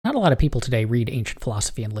Not a lot of people today read ancient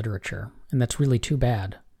philosophy and literature, and that's really too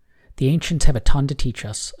bad. The ancients have a ton to teach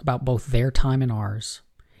us about both their time and ours,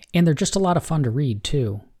 and they're just a lot of fun to read,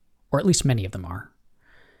 too. Or at least many of them are.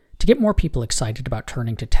 To get more people excited about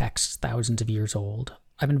turning to texts thousands of years old,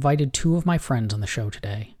 I've invited two of my friends on the show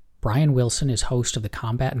today. Brian Wilson is host of the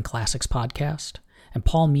Combat and Classics podcast, and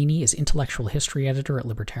Paul Meany is intellectual history editor at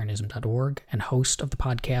libertarianism.org and host of the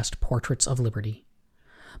podcast Portraits of Liberty.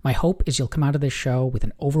 My hope is you'll come out of this show with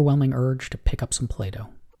an overwhelming urge to pick up some Plato.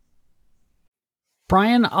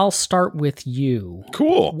 Brian, I'll start with you.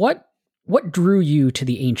 Cool. What drew you to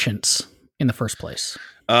the ancients in the first place?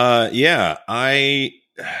 I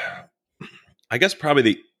guess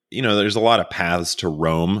probably there's a lot of paths to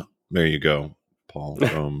Rome. There you go, Paul.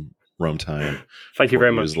 Rome time. Thank you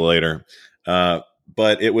very much. Later.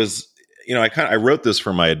 But it was, I wrote this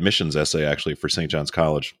for my admissions essay actually for St. John's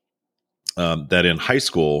College. That in high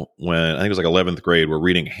school, when I think it was like 11th grade, we're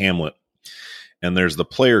reading Hamlet, and there's the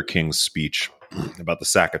Player King's speech about the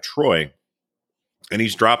sack of Troy, and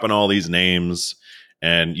he's dropping all these names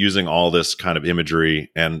and using all this kind of imagery,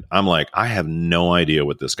 and I'm like, I have no idea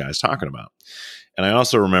what this guy's talking about. And I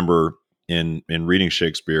also remember in reading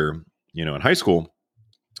Shakespeare, in high school,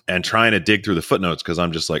 and trying to dig through the footnotes because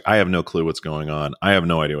I'm just like, I have no clue what's going on. I have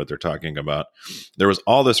no idea what they're talking about. There was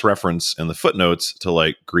all this reference in the footnotes to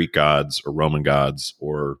like Greek gods or Roman gods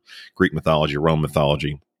or Greek mythology, Roman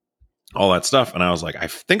mythology, all that stuff. And I was like, I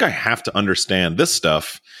think I have to understand this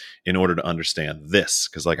stuff in order to understand this.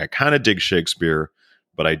 Because like I kind of dig Shakespeare,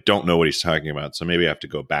 but I don't know what he's talking about. So maybe I have to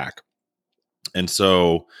go back. And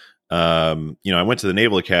so, I went to the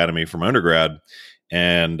Naval Academy for my undergrad,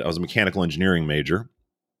 and I was a mechanical engineering major.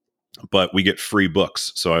 But we get free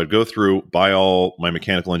books. So I would go through, buy all my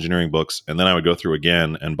mechanical engineering books, and then I would go through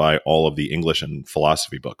again and buy all of the English and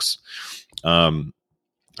philosophy books. And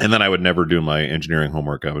then I would never do my engineering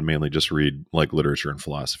homework. I would mainly just read like literature and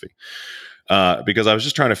philosophy. Because I was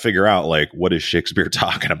just trying to figure out, like, what is Shakespeare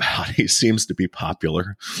talking about? He seems to be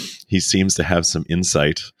popular. He seems to have some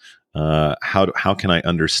insight. How can I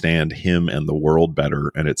understand him and the world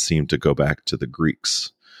better? And it seemed to go back to the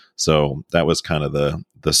Greeks. So that was kind of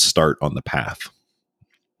the start on the path.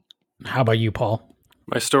 How about you, Paul?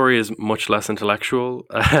 My story is much less intellectual.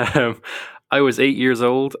 I was 8 years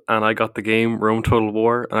old and I got the game Rome Total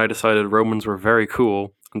War, and I decided Romans were very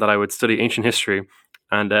cool and that I would study ancient history.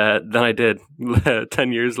 And then I did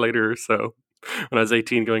 10 years later or so when I was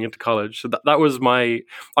 18 going into college. So that was I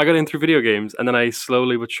got in through video games, and then I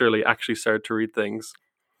slowly but surely actually started to read things.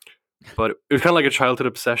 But it was kind of like a childhood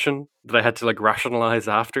obsession that I had to like rationalize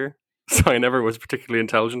after. So I never was particularly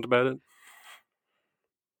intelligent about it.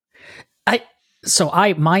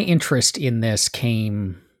 My interest in this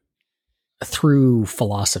came through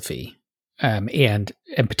philosophy, and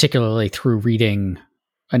particularly through reading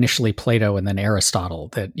initially Plato and then Aristotle.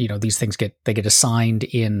 That these things get assigned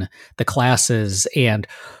in the classes, and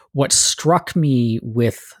what struck me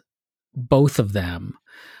with both of them.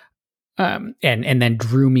 And then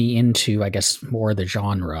drew me into, I guess, more the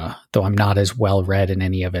genre, though I'm not as well read in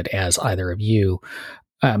any of it as either of you,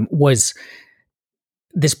 was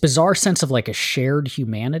this bizarre sense of like a shared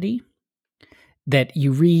humanity that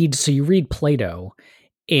you read. So you read Plato,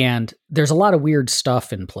 and there's a lot of weird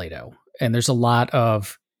stuff in Plato, and there's a lot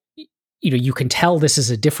of, you can tell this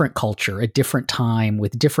is a different culture, a different time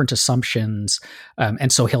with different assumptions.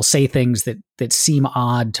 And so he'll say things that seem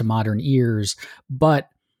odd to modern ears, but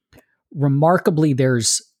remarkably,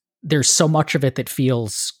 there's so much of it that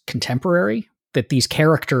feels contemporary, that these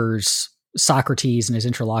characters, Socrates and his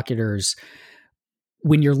interlocutors,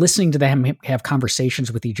 when you're listening to them have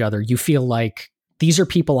conversations with each other, you feel like these are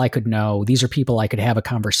people I could know. These are people I could have a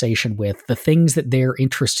conversation with. The things that they're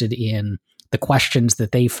interested in, the questions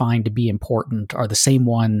that they find to be important are the same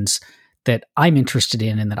ones that I'm interested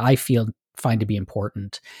in and that I find to be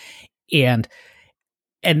important. And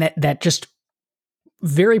that just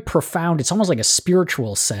very profound. It's almost like a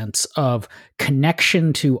spiritual sense of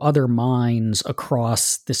connection to other minds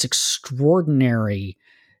across this extraordinary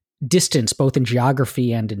distance, both in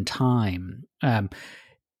geography and in time,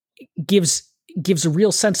 gives a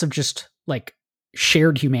real sense of just like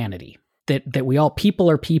shared humanity, that we all, people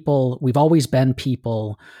are people. We've always been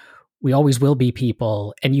people. We always will be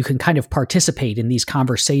people. And you can kind of participate in these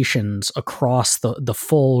conversations across the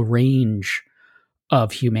full range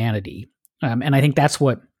of humanity. And I think that's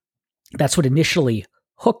what initially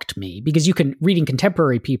hooked me, because reading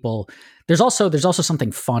contemporary people, there's also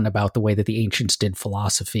something fun about the way that the ancients did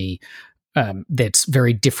philosophy, that's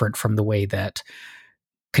very different from the way that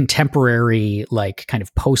contemporary, like kind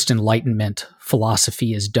of post-Enlightenment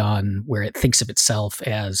philosophy is done, where it thinks of itself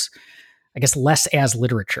as I guess, less as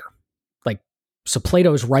literature. Like, so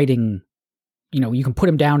Plato's writing, you can put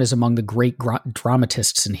him down as among the great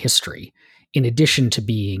dramatists in history, in addition to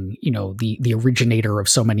being, the originator of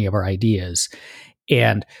so many of our ideas.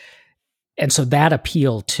 And so that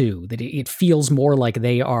appeal too, that it feels more like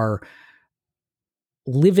they are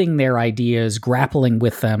living their ideas, grappling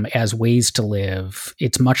with them as ways to live.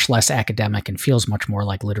 It's much less academic and feels much more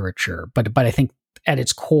like literature. But I think at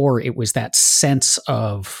its core, it was that sense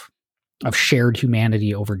of shared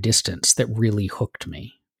humanity over distance that really hooked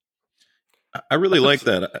me. I really like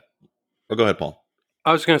that. Oh, go ahead, Paul.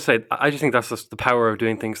 I was going to say, I just think that's just the power of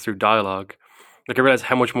doing things through dialogue. Like, I realize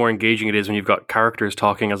how much more engaging it is when you've got characters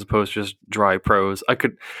talking as opposed to just dry prose. I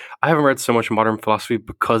haven't read so much modern philosophy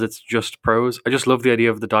because it's just prose. I just love the idea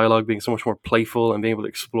of the dialogue being so much more playful and being able to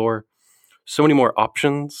explore so many more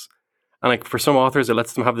options. And like, for some authors, it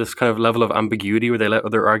lets them have this kind of level of ambiguity where they let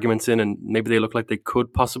other arguments in and maybe they look like they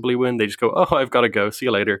could possibly win. They just go, oh, I've got to go. See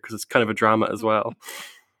you later. Because it's kind of a drama as well.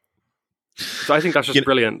 So I think that's just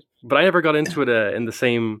brilliant. But I never got into it in the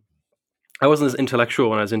same... I wasn't as intellectual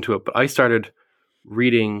when I was into it, but I started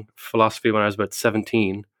reading philosophy when I was about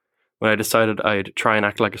 17, when I decided I'd try and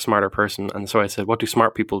act like a smarter person. And so I said, what do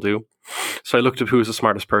smart people do? So I looked up who was the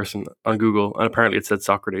smartest person on Google, and apparently it said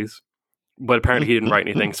Socrates. But apparently he didn't write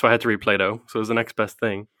anything, so I had to read Plato. So it was the next best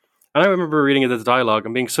thing. And I remember reading it as dialogue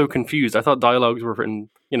and being so confused. I thought dialogues were written,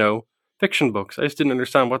 fiction books. I just didn't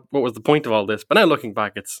understand what was the point of all this. But now looking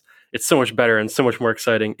back, it's so much better and so much more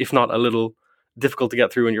exciting, if not a little difficult to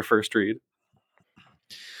get through in your first read.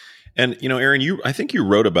 And, Aaron, I think you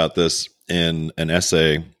wrote about this in an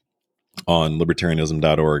essay on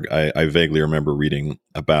libertarianism.org. I vaguely remember reading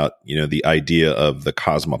about, the idea of the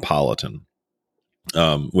cosmopolitan,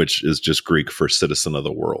 which is just Greek for citizen of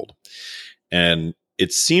the world. And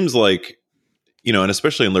it seems like, and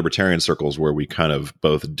especially in libertarian circles where we kind of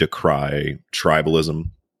both decry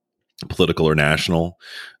tribalism, political or national,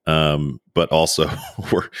 but also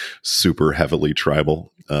we're super heavily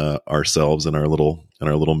tribal ourselves in our little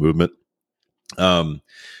movement.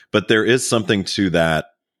 But there is something to that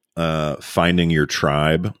finding your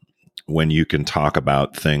tribe when you can talk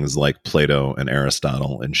about things like Plato and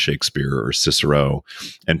Aristotle and Shakespeare or Cicero,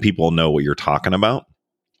 and people know what you're talking about.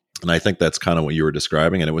 And I think that's kind of what you were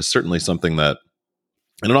describing. And it was certainly something that,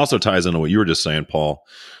 and it also ties into what you were just saying, Paul,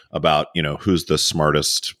 about, who's the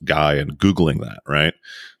smartest guy and Googling that, right?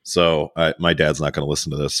 So my dad's not going to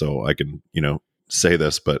listen to this, so I can, say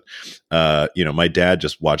this, but, my dad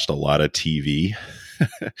just watched a lot of TV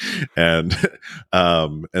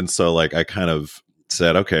and so like, I kind of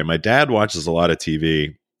said, okay, my dad watches a lot of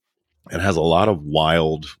TV and has a lot of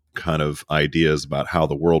wild kind of ideas about how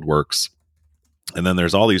the world works. And then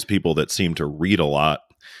there's all these people that seem to read a lot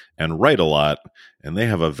and write a lot, and they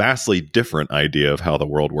have a vastly different idea of how the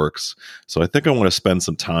world works. So I think I want to spend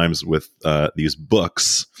some times with these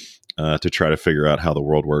books to try to figure out how the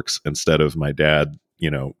world works, instead of my dad,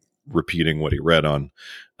 repeating what he read on,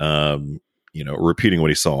 repeating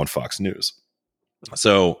what he saw on Fox News.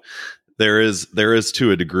 So there is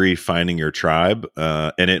to a degree finding your tribe,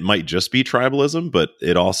 and it might just be tribalism, but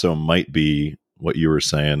it also might be what you were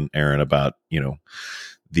saying, Aaron, about,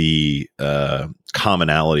 the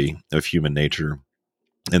commonality of human nature,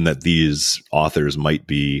 and that these authors might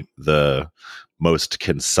be the most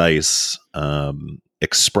concise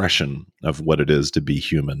expression of what it is to be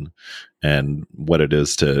human and what it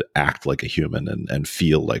is to act like a human and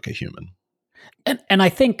feel like a human. And I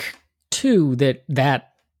think too that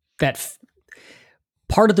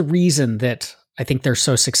part of the reason that I think they're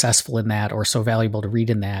so successful in that, or so valuable to read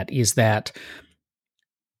in that, is that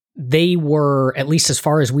they were, at least as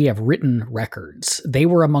far as we have written records, they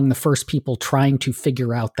were among the first people trying to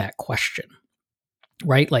figure out that question,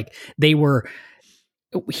 right? Like, they were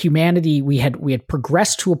humanity. We had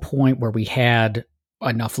progressed to a point where we had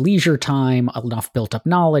enough leisure time, enough built up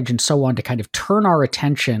knowledge, and so on, to kind of turn our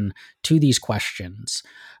attention to these questions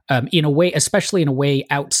in a way, especially in a way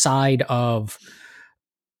outside of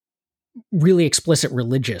really explicit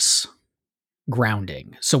religious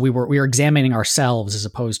grounding. So we were examining ourselves as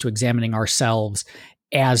opposed to examining ourselves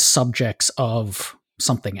as subjects of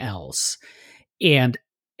something else. And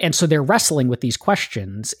so they're wrestling with these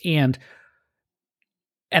questions. And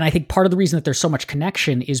I think part of the reason that there's so much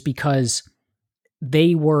connection is because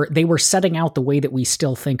they were setting out the way that we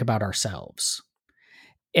still think about ourselves.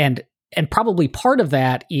 And probably part of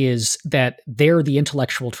that is that they're the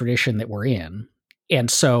intellectual tradition that we're in. And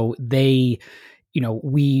so they,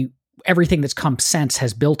 everything that's come since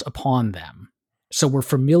has built upon them. So we're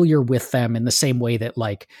familiar with them in the same way that,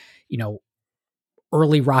 like,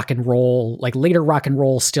 early rock and roll, like later rock and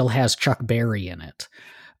roll, still has Chuck Berry in it.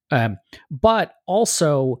 But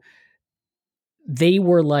also they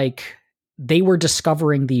were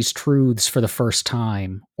discovering these truths for the first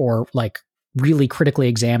time, or like really critically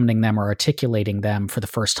examining them or articulating them for the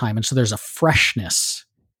first time. And so there's a freshness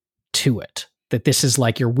to it, that this is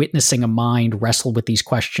like you're witnessing a mind wrestle with these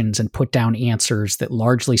questions and put down answers that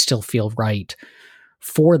largely still feel right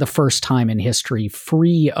for the first time in history,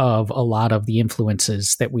 free of a lot of the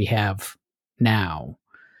influences that we have now.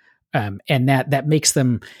 And that makes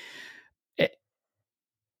them,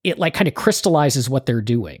 it like kind of crystallizes what they're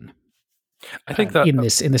doing. I think that in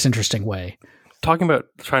this interesting way. Talking about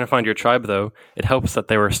trying to find your tribe, though, it helps that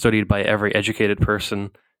they were studied by every educated person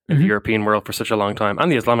in the European world for such a long time,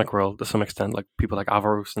 and the Islamic world to some extent, like people like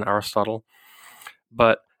Averroes and Aristotle.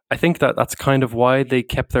 But I think that that's kind of why they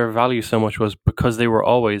kept their value so much, was because they were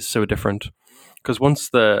always so different. Because once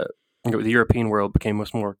the European world became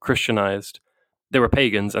much more Christianized, they were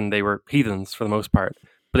pagans and they were heathens for the most part,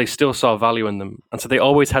 but they still saw value in them. And so they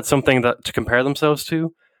always had something that to compare themselves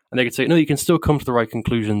to. And they could say, no, you can still come to the right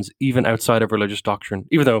conclusions even outside of religious doctrine.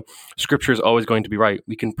 Even though scripture is always going to be right,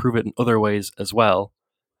 we can prove it in other ways as well.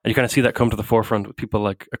 And you kind of see that come to the forefront with people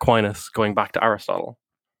like Aquinas going back to Aristotle.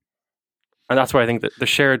 And that's why I think that the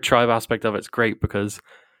shared tribe aspect of it's great, because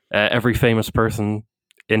every famous person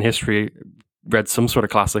in history read some sort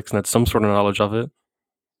of classics and had some sort of knowledge of it.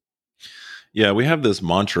 Yeah, we have this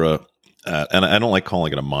mantra, and I don't like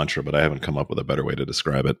calling it a mantra, but I haven't come up with a better way to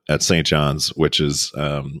describe it, at St. John's, which is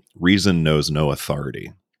reason knows no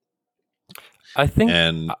authority. I think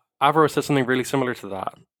Averroes says something really similar to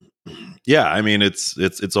that. Yeah, I mean, it's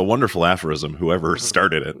a wonderful aphorism, whoever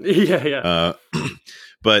started it. Yeah.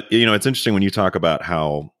 But, it's interesting when you talk about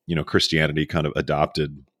how, Christianity kind of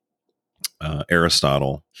adopted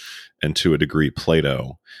Aristotle and to a degree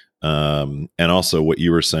Plato. And also what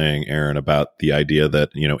you were saying, Aaron, about the idea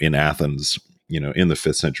that, in Athens, in the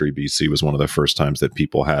 5th century BC was one of the first times that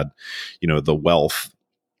people had, the wealth,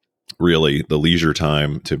 really the leisure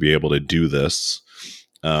time to be able to do this.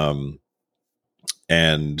 And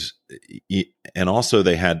also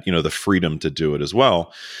they had, the freedom to do it as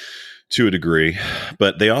well to a degree,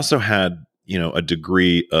 but they also had, a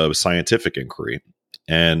degree of scientific inquiry,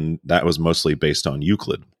 and that was mostly based on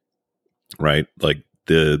Euclid, right? Like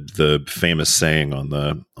the famous saying on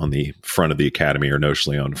the front of the academy, or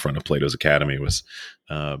notionally on the front of Plato's Academy, was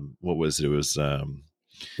what was it? It was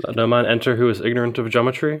no man enter who is ignorant of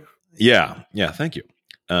geometry. Yeah, thank you.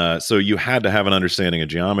 So you had to have an understanding of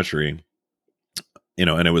geometry,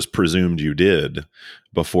 and it was presumed you did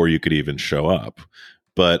before you could even show up.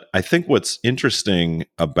 But I think what's interesting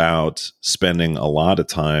about spending a lot of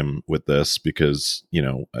time with this, because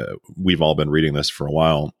we've all been reading this for a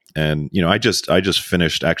while, and I just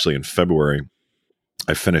finished, actually in February,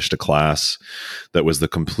 I finished a class that was the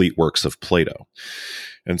complete works of Plato.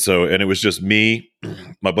 And it was just me,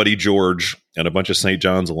 my buddy George, and a bunch of St.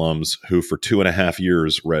 John's alums who for 2.5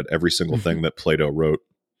 years read every single thing that Plato wrote,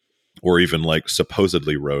 or even like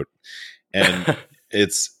supposedly wrote. And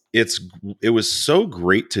it was so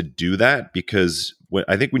great to do that, because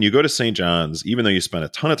I think when you go to St. John's, even though you spend a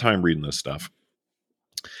ton of time reading this stuff,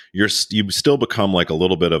 you still become like a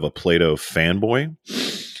little bit of a Plato fanboy.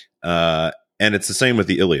 And it's the same with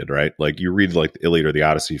the Iliad, right? Like you read like the Iliad or the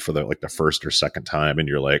Odyssey for the first or second time, and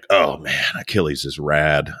you're like, oh man, Achilles is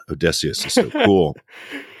rad. Odysseus is so cool.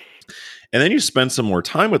 And then you spend some more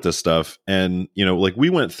time with this stuff, and like we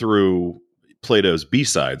went through Plato's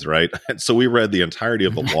B-sides, right? So we read the entirety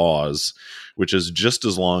of the Laws, which is just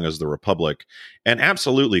as long as the Republic, and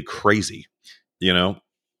absolutely crazy. I don't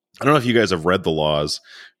know if you guys have read the Laws,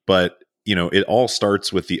 but it all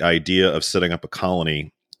starts with the idea of setting up a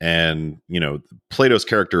colony. And Plato's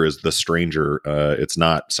character is the stranger. It's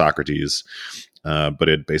not Socrates, but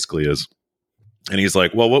it basically is. And he's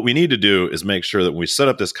like, well, what we need to do is make sure that when we set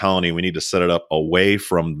up this colony, we need to set it up away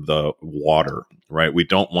from the water, right? We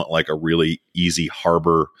don't want like a really easy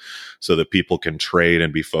harbor so that people can trade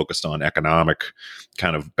and be focused on economic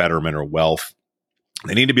kind of betterment or wealth.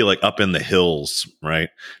 They need to be like up in the hills, right?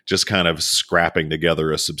 Just kind of scrapping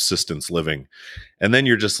together a subsistence living. And then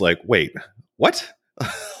you're just like, wait, what?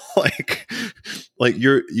 like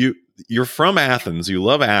you're from Athens. You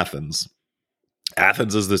love Athens.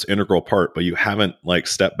 Athens is this integral part, but you haven't like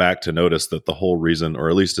stepped back to notice that the whole reason, or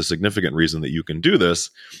at least a significant reason that you can do this,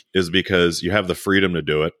 is because you have the freedom to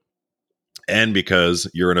do it. And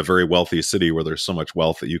because you're in a very wealthy city where there's so much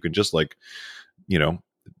wealth that you can just like,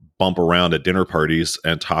 bump around at dinner parties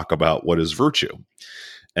and talk about what is virtue.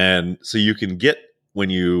 And so you can get, when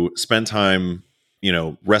you spend time,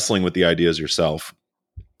 wrestling with the ideas yourself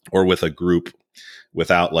or with a group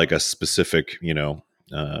without like a specific,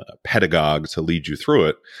 pedagogue to lead you through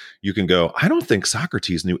it, you can go, I don't think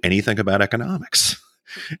Socrates knew anything about economics.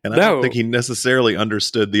 And I don't think he necessarily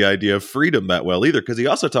understood the idea of freedom that well either, because he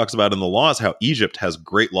also talks about in the laws how Egypt has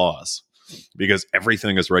great laws because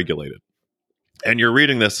everything is regulated. And you're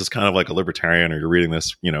reading this as kind of like a libertarian, or you're reading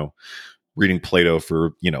this, reading Plato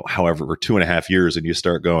for, however, for 2.5 years, and you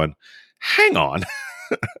start going, hang on.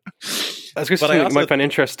 I was going to say, what I might find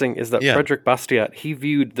interesting is that Frederick Bastiat, he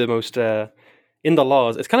viewed the most, in the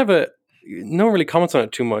laws, it's kind of no one really comments on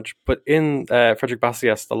it too much, but in Frederick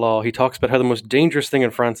Bastiat's The Law, he talks about how the most dangerous thing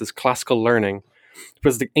in France is classical learning,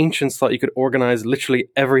 because the ancients thought you could organize literally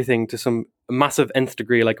everything to some massive nth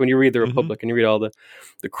degree. Like when you read the Republic and you read all the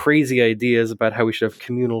crazy ideas about how we should have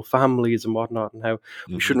communal families and whatnot, and how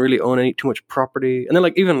we shouldn't really own too much property. And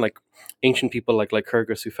then even ancient people like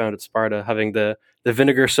Lycurgus, who founded Sparta, having the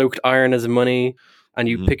vinegar soaked iron as money, and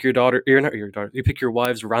you pick your daughter, you pick your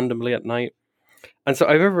wives randomly at night. And so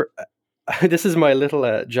I remember, this is my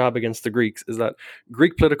little jab against the Greeks, is that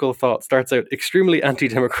Greek political thought starts out extremely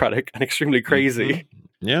anti-democratic and extremely crazy.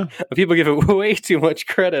 Yeah. And people give it way too much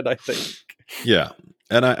credit, I think. Yeah.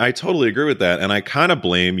 And I totally agree with that. And I kind of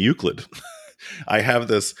blame Euclid. I have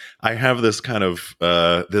this kind of,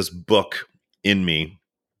 this book in me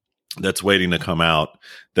that's waiting to come out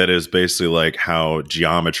that is basically like how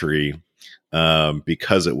geometry,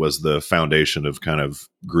 because it was the foundation of kind of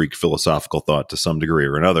Greek philosophical thought to some degree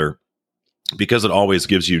or another, because it always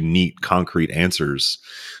gives you neat, concrete answers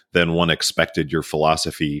than one expected your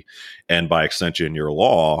philosophy, and by extension, your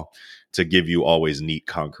law, to give you always neat,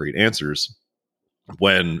 concrete answers.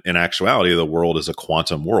 When in actuality, the world is a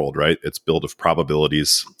quantum world, right? It's built of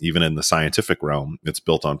probabilities. Even in the scientific realm, it's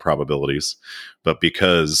built on probabilities. But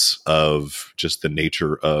because of just the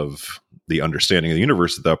nature of the understanding of the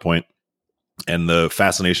universe at that point, and the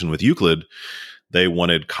fascination with Euclid, they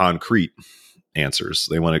wanted concrete answers.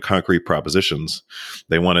 They wanted concrete propositions.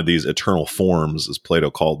 They wanted these eternal forms, as Plato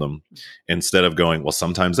called them, instead of going, well,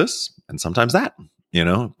 sometimes this and sometimes that,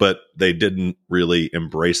 but they didn't really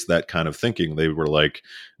embrace that kind of thinking. They were like,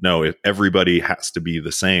 no, if everybody has to be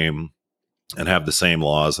the same and have the same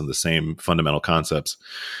laws and the same fundamental concepts.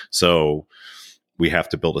 So we have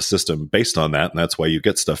to build a system based on that. And that's why you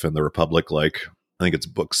get stuff in the Republic, like, I think it's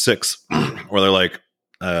book 6, where they're like,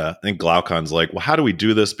 I think Glaucon's like, well, how do we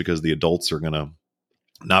do this? Because the adults are going to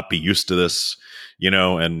not be used to this,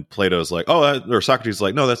 and Plato's like, or Socrates is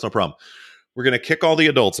like, no, that's no problem. We're going to kick all the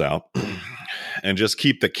adults out and just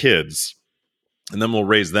keep the kids, and then we'll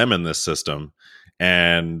raise them in this system.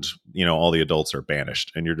 And, all the adults are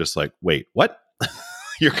banished. And you're just like, wait, what?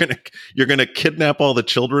 You're going to kidnap all the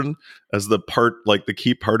children as the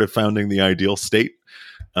key part of founding the ideal state.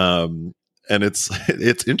 And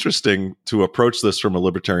it's interesting to approach this from a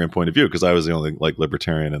libertarian point of view, because I was the only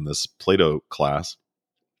libertarian in this Plato class.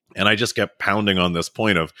 And I just kept pounding on this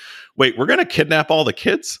point of, wait, we're going to kidnap all the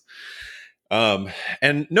kids?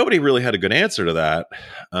 And nobody really had a good answer to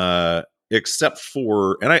that, except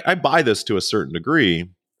for, and I buy this to a certain degree,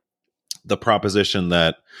 the proposition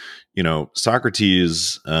that,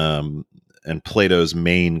 Socrates, and Plato's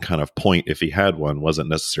main kind of point, if he had one, wasn't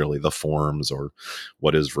necessarily the forms or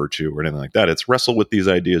what is virtue or anything like that. It's wrestle with these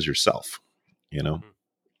ideas yourself.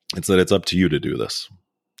 It's that it's up to you to do this.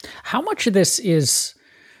 How much of this is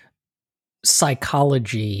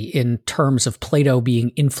psychology in terms of Plato being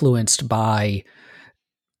influenced by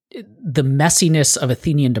the messiness of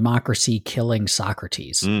Athenian democracy killing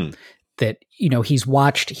Socrates? That, he's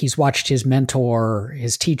watched his mentor,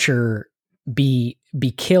 his teacher, be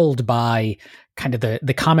killed by kind of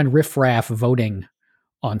the common riffraff voting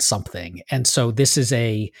on something. And so this is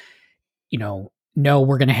no,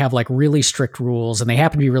 we're going to have really strict rules, and they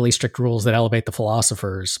happen to be really strict rules that elevate the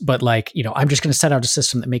philosophers. But I'm just going to set out a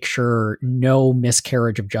system that makes sure no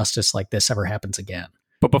miscarriage of justice like this ever happens again.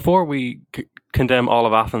 But before we condemn all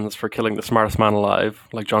of Athens for killing the smartest man alive,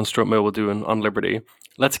 like John Stuart Mill will do on Liberty,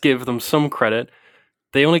 let's give them some credit.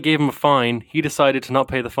 They only gave him a fine. He decided to not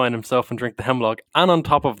pay the fine himself and drink the hemlock. And on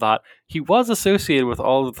top of that, he was associated with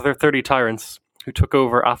all of the 30 tyrants who took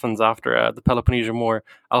over Athens after the Peloponnesian War.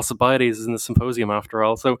 Alcibiades is in the Symposium, after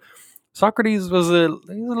all. So Socrates was a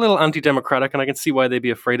little anti-democratic, and I can see why they'd be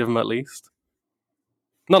afraid of him, at least.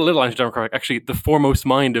 Not a little anti-democratic, actually the foremost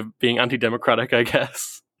mind of being anti-democratic, I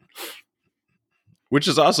guess. Which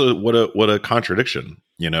is also what a contradiction,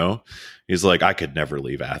 He's like, I could never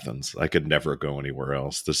leave Athens. I could never go anywhere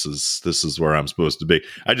else. This is where I'm supposed to be.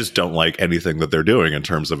 I just don't like anything that they're doing in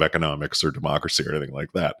terms of economics or democracy or anything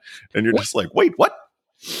like that. And you're just like, wait, what?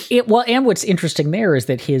 And what's interesting there is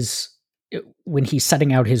that when he's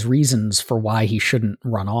setting out his reasons for why he shouldn't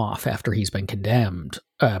run off after he's been condemned,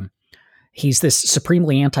 he's this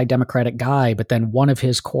supremely anti-democratic guy, but then one of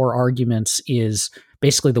his core arguments is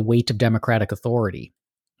basically the weight of democratic authority,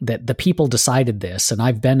 that the people decided this. And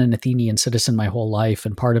I've been an Athenian citizen my whole life.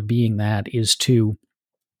 And part of being that is to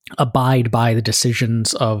abide by the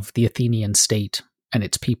decisions of the Athenian state and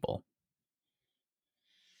its people.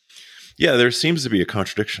 Yeah, there seems to be a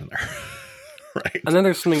contradiction there. Right. And then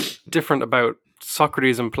there's something different about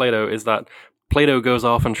Socrates and Plato, is that Plato goes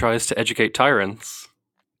off and tries to educate tyrants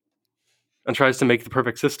and tries to make the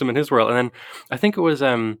perfect system in his world. And then I think it was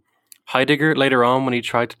Heidegger later on, when he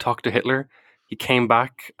tried to talk to Hitler, he came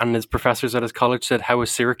back and his professors at his college said, "How was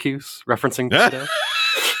Syracuse?" referencing Plato.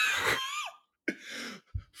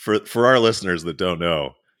 For our listeners that don't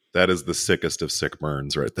know, that is the sickest of sick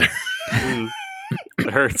burns right there. It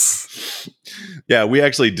hurts. Yeah, we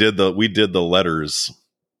actually did the letters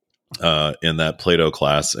in that Plato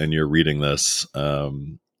class, and you're reading this.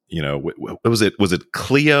 Was it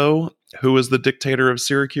Cleo who was the dictator of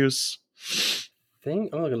Syracuse?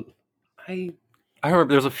 I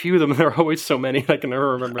remember there's a few of them. There are always so many. I can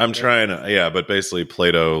never remember. I'm trying to, but basically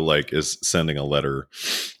Plato is sending a letter.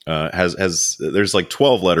 There's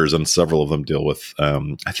 12 letters, and several of them deal with.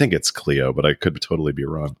 I think it's Cleo, but I could totally be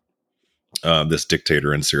wrong. This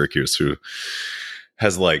dictator in Syracuse who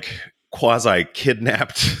has quasi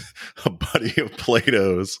kidnapped a buddy of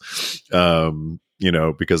Plato's,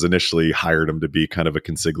 because initially hired him to be kind of a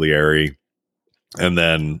consigliere, and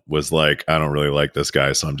then was like, I don't really like this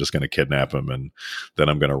guy, so I'm just going to kidnap him, and then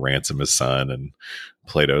I'm going to ransom his son. And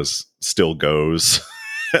Plato's still goes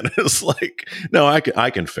and is like, no, I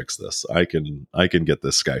can fix this. I can get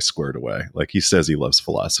this guy squared away. Like, he says he loves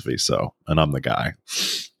philosophy, and I'm the guy.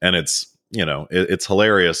 And it's, it's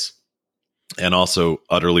hilarious and also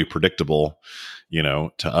utterly predictable,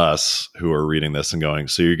 to us who are reading this and going,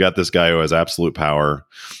 so you got this guy who has absolute power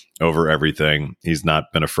over everything. He's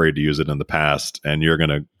not been afraid to use it in the past, and you're going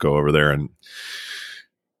to go over there and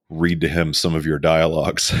read to him some of your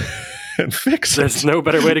dialogues and fix it. There's no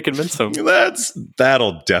better way to convince him.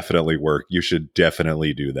 That'll definitely work. You should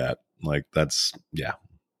definitely do that. Yeah.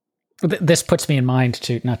 This puts me in mind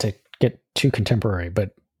to, not to get too contemporary,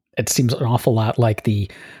 but it seems an awful lot like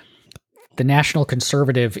the National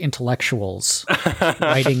Conservative intellectuals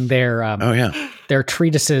writing their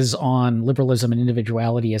treatises on liberalism and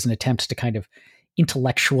individuality as an attempt to kind of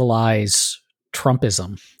intellectualize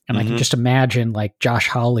Trumpism. And I can just imagine Josh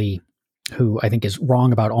Hawley, who I think is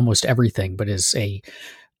wrong about almost everything, but is a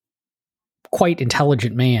quite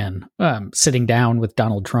intelligent man, sitting down with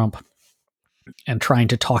Donald Trump and trying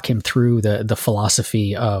to talk him through the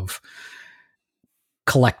philosophy of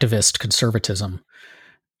collectivist conservatism.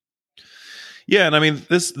 Yeah, and I mean,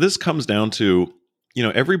 this comes down to,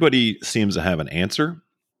 everybody seems to have an answer,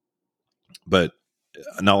 but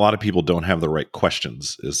not a lot of people don't have the right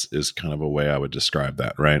questions is kind of a way I would describe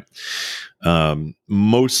that, right?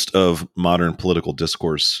 Most of modern political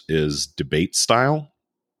discourse is debate style,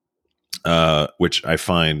 which I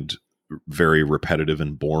find very repetitive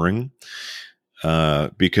and boring,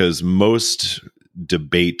 because most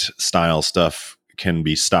debate style stuff can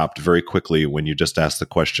be stopped very quickly when you just ask the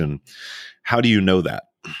question, how do you know that?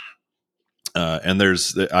 And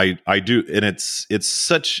there's, I do, and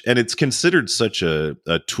it's considered such a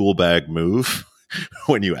tool bag move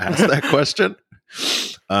when you ask that question.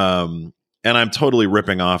 And I'm totally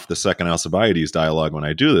ripping off the second Alcibiades dialogue when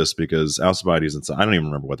I do this, because Alcibiades, I don't even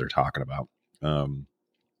remember what they're talking about.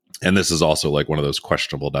 And this is also one of those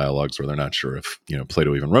questionable dialogues where they're not sure if,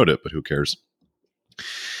 Plato even wrote it, but who cares?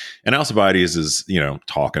 And Alcibiades is,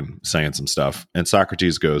 talking, saying some stuff. And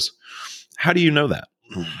Socrates goes, how do you know that?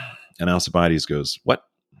 And Alcibiades goes, what?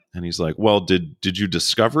 And he's like, well, did you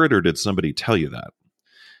discover it, or did somebody tell you that?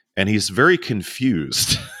 And he's very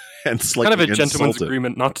confused. And it's kind of a gentleman's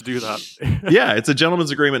agreement not to do that. Yeah, it's a gentleman's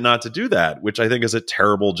agreement not to do that, which I think is a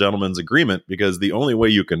terrible gentleman's agreement, because the only way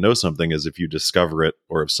you can know something is if you discover it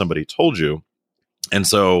or if somebody told you. And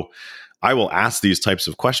so I will ask these types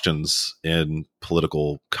of questions in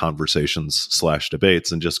political conversations /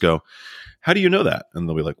 debates and just go, how do you know that? And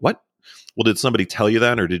they'll be like, what? Well, did somebody tell you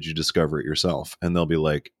that, or did you discover it yourself? And they'll be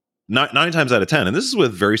like, 9 times out of 10. And this is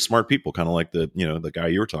with very smart people, kind of like the guy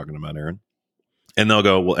you were talking about, Aaron. And they'll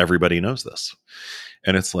go, well, everybody knows this.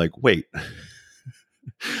 And it's like, wait,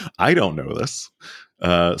 I don't know this.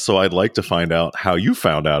 So I'd like to find out how you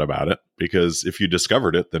found out about it, because if you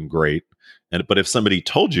discovered it, then great. But if somebody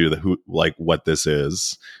told you what this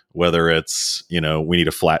is, whether it's, we need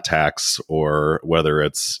a flat tax, or whether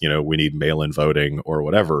it's, we need mail-in voting or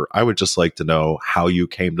whatever, I would just like to know how you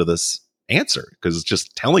came to this answer, because it's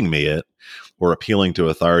just telling me it or appealing to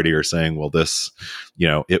authority or saying, well, this,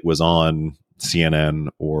 it was on CNN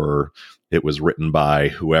or it was written by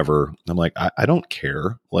whoever. I'm like, I don't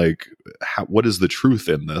care. Like, what is the truth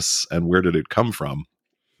in this, and where did it come from?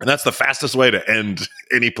 And that's the fastest way to end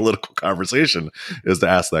any political conversation, is to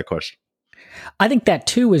ask that question. I think that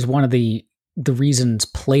too is one of the reasons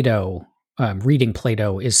Plato, reading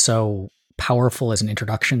Plato, is so powerful as an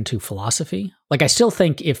introduction to philosophy. Like, I still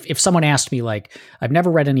think if someone asked me, like, I've never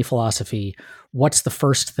read any philosophy, what's the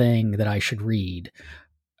first thing that I should read?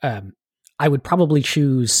 I would probably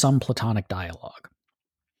choose some Platonic dialogue.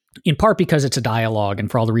 In part because it's a dialogue,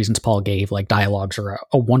 and for all the reasons Paul gave, like, dialogues are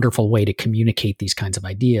a wonderful way to communicate these kinds of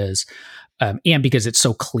ideas, and because it's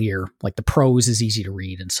so clear, like the prose is easy to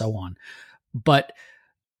read and so on. But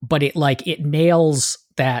it nails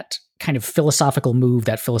that kind of philosophical move,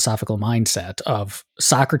 that philosophical mindset of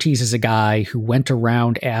Socrates is a guy who went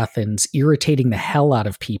around Athens irritating the hell out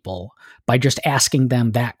of people by just asking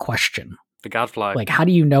them that question. The gadfly. Like, how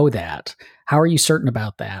do you know that? How are you certain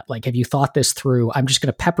about that? Like, have you thought this through? I'm just going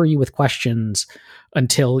to pepper you with questions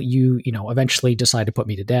until you eventually decide to put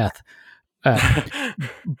me to death.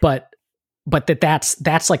 But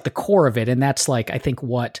that's like the core of it. And that's like, I think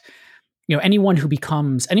what, anyone who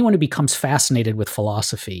becomes fascinated with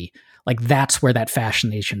philosophy, like, that's where that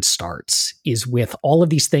fascination starts, is with all of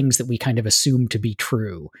these things that we kind of assume to be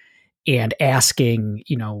true, and asking,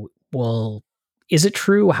 well, is it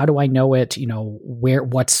true? How do I know it?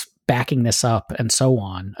 What's backing this up, and so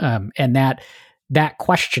on. And that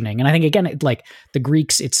questioning. And I think, again, like the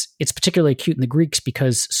Greeks, it's particularly acute in the Greeks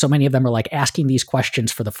because so many of them are like asking these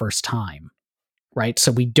questions for the first time, right?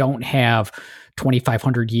 So we don't have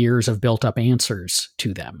 2,500 years of built up answers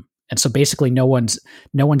to them. And so basically no one's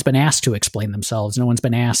been asked to explain themselves. No one's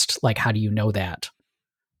been asked, like, how do you know that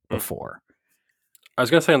before? I was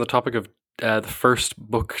going to say, on the topic of the first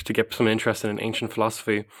book to get someone interested in ancient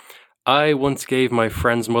philosophy, I once gave my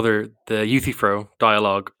friend's mother the Euthyphro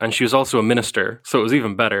dialogue, and she was also a minister, so it was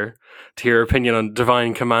even better to hear her opinion on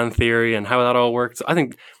divine command theory and how that all works. I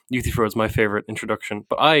think Euthyphro is my favorite introduction,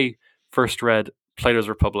 but I first read Plato's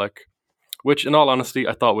Republic, which, in all honesty,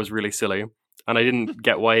 I thought was really silly, and I didn't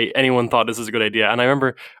get why anyone thought this was a good idea. And I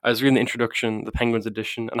remember I was reading the introduction, the Penguins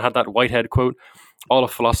edition, and I had that Whitehead quote, "All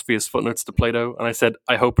of philosophy is footnotes to Plato," and I said,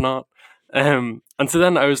 I hope not. And so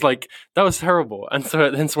then I was like, that was terrible. And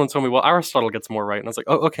so then someone told me, well, Aristotle gets more right. And I was like,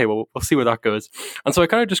 oh, okay, well, we'll see where that goes. And so I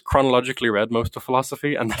kind of just chronologically read most of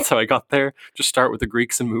philosophy, and that's how I got there. Just start with the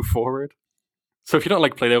Greeks and move forward. So if you don't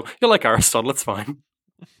like Plato, you'll like Aristotle. It's fine.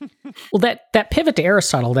 Well, that pivot to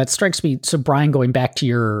Aristotle, that strikes me. So, Brian, going back to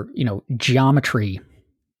your, geometry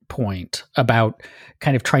point about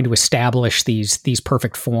kind of trying to establish these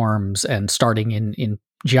perfect forms and starting in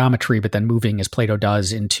geometry, but then moving, as Plato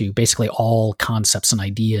does, into basically all concepts and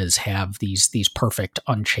ideas have these perfect,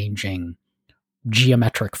 unchanging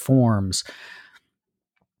geometric forms.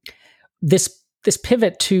 This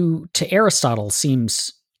pivot to Aristotle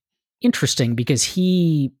seems interesting because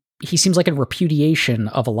he seems like a repudiation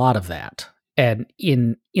of a lot of that, and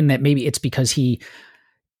in that maybe it's because he,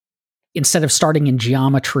 instead of starting in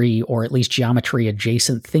geometry, or at least geometry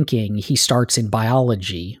adjacent thinking, he starts in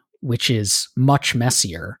biology, which is much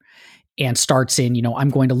messier, and starts in, I'm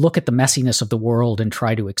going to look at the messiness of the world and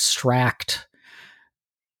try to extract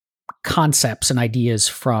concepts and ideas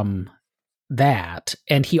from that.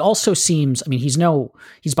 And he also seems,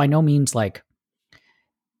 he's by no means like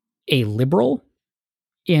a liberal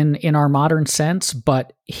in our modern sense,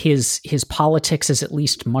 but his politics is at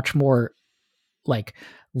least much more like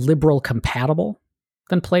liberal compatible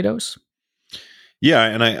than Plato's. Yeah,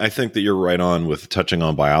 and I think that you're right on with touching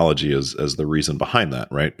on biology as the reason behind that,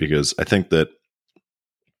 right? Because I think that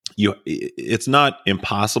it's not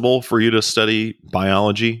impossible for you to study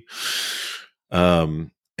biology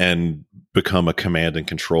and become a command and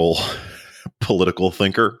control political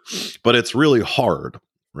thinker, but it's really hard,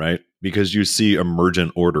 right? Because you see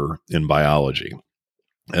emergent order in biology.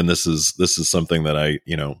 And this is something that I,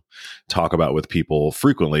 talk about with people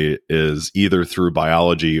frequently, is either through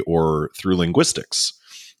biology or through linguistics.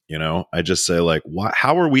 I just say, like,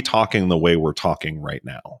 how are we talking the way we're talking right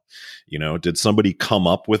now? Did somebody come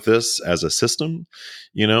up with this as a system,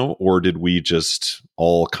 or did we just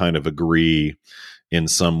all kind of agree in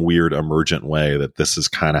some weird emergent way that this is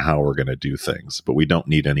kind of how we're going to do things, but we don't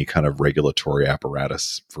need any kind of regulatory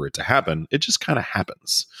apparatus for it to happen. It just kind of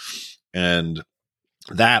happens. And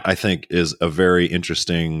that, I think, is a very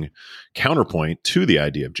interesting counterpoint to the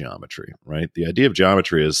idea of geometry, right? The idea of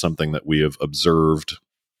geometry is something that we have observed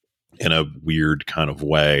in a weird kind of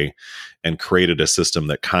way and created a system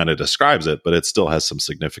that kind of describes it, but it still has some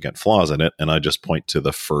significant flaws in it. And I just point to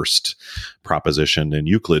the first proposition in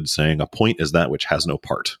Euclid saying a point is that which has no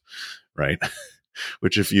part, right?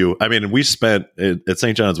 Which we spent at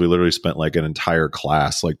St. John's, we literally spent like an entire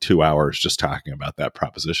class, like 2 hours just talking about that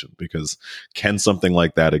proposition, because can something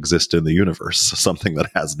like that exist in the universe? Something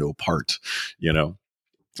that has no part,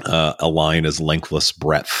 a line is lengthless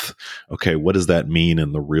breadth. Okay, what does that mean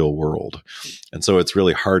in the real world? And so it's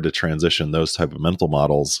really hard to transition those type of mental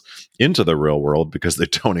models into the real world because they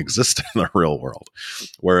don't exist in the real world.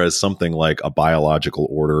 Whereas something like a biological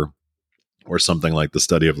order or something like the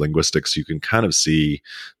study of linguistics, you can kind of see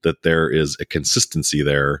that there is a consistency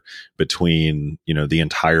there between, the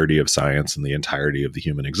entirety of science and the entirety of the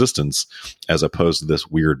human existence, as opposed to this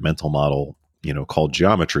weird mental model called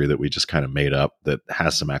geometry that we just kind of made up that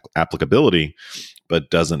has some applicability, but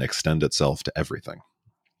doesn't extend itself to everything.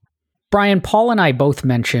 Brian, Paul and I both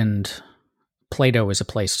mentioned Plato as a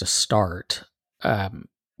place to start.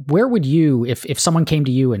 Where would you, if someone came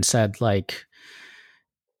to you and said, like,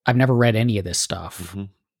 I've never read any of this stuff,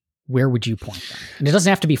 where would you point them? And it doesn't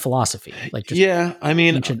have to be philosophy. Like, just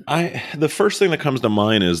the first thing that comes to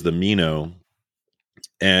mind is the Meno.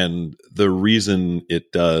 And the reason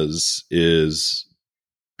it does is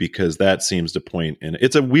because that seems to point in,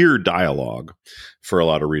 it's a weird dialogue for a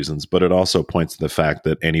lot of reasons, but it also points to the fact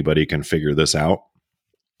that anybody can figure this out.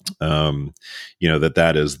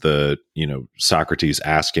 That is the, Socrates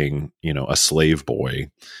asking, a slave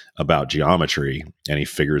boy about geometry, and he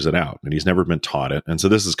figures it out, and he's never been taught it. And so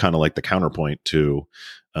this is kind of like the counterpoint to,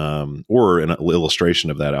 or an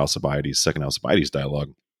illustration of that second Alcibiades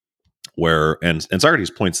dialogue, where and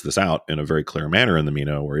Socrates points this out in a very clear manner in the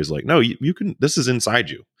Meno, where he's like, no, you can, this is inside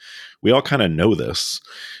you. We all kind of know this.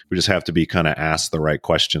 We just have to be kind of asked the right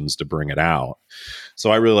questions to bring it out.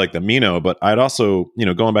 So I really like the Meno, but I'd also,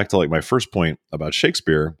 going back to like my first point about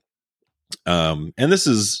Shakespeare, and this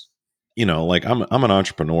is, like I'm an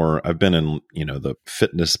entrepreneur. I've been in, the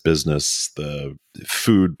fitness business, the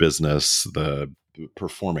food business, the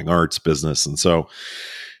performing arts business. And so,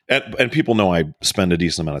 and people know I spend a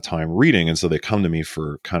decent amount of time reading. And so they come to me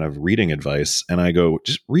for kind of reading advice, and I go,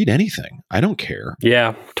 just read anything. I don't care.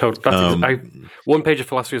 Yeah, totally. 1 page of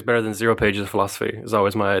philosophy is better than 0 pages of philosophy is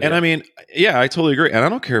always my idea. And I totally agree. And I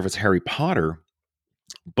don't care if it's Harry Potter,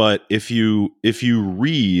 but if you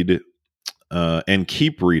read and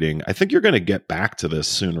keep reading, I think you're going to get back to this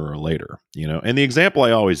sooner or later, And the example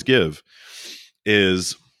I always give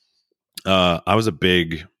is I was a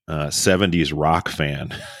big 70s rock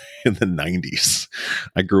fan in the 90s.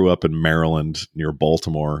 I grew up in Maryland near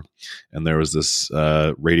Baltimore, and there was this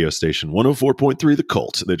radio station, 104.3 The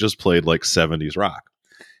Cult, that just played like 70s rock.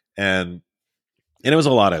 And it was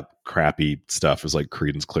a lot of crappy stuff. It was like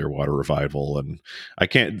Creedence Clearwater Revival, and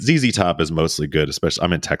ZZ Top is mostly good, especially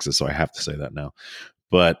I'm in Texas, so I have to say that now.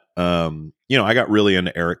 But I got really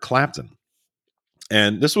into Eric Clapton.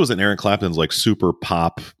 And this was Eric Clapton's like super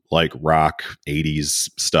pop, like rock 80s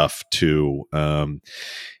stuff too.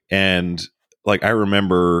 And like I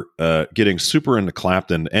remember getting super into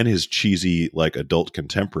Clapton and his cheesy like adult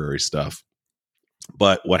contemporary stuff.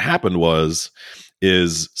 But what happened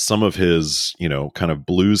is some of his, kind of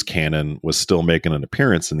blues canon was still making an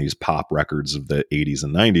appearance in these pop records of the 80s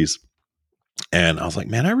and 90s. And I was like,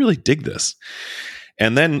 man, I really dig this.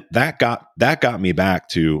 And then that got me back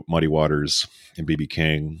to Muddy Waters and B.B.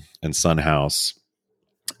 King and Son House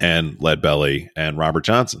and Lead Belly and Robert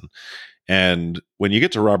Johnson. And when you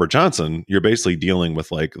get to Robert Johnson, you're basically dealing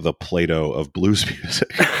with like the Plato of blues music,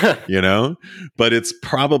 but it's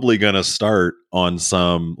probably going to start on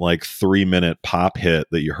some like 3-minute pop hit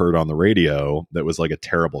that you heard on the radio that was like a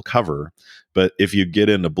terrible cover. But if you get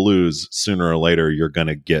into blues, sooner or later, you're going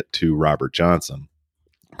to get to Robert Johnson,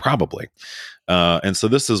 probably. And so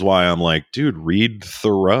this is why I'm like, dude, read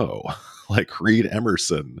Thoreau, like read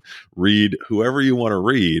Emerson, read whoever you want to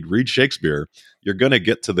read Shakespeare. You're going to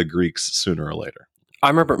get to the Greeks sooner or later. I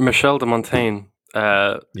remember Michel de Montaigne.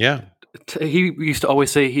 He used to always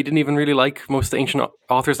say he didn't even really like most of the ancient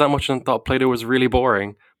authors that much and thought Plato was really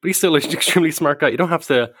boring. But he's still an extremely smart guy. You don't have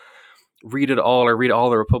to read it all or read all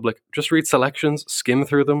the Republic. Just read selections, skim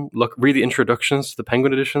through them, read the introductions to the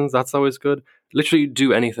Penguin editions. That's always good. Literally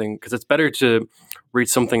do anything, because it's better to read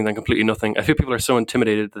something than completely nothing. I feel people are so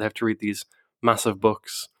intimidated that they have to read these massive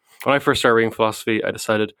books. When I first started reading philosophy, I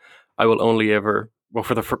decided I will only ever,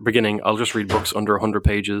 for the beginning, I'll just read books under 100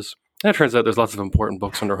 pages. And it turns out there's lots of important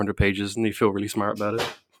books under 100 pages, and you feel really smart about it.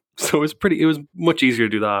 So it was much easier to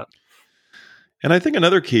do that. And I think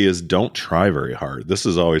another key is don't try very hard. This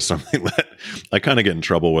is always something that I kind of get in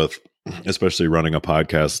trouble with, especially running a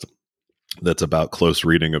podcast, that's about close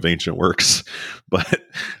reading of ancient works. But,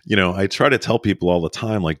 I try to tell people all the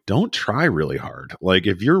time, like, don't try really hard. Like,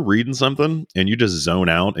 if you're reading something and you just zone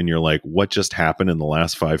out and you're like, what just happened in the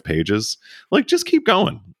last 5 pages? Like, just keep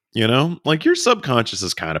going. Like your subconscious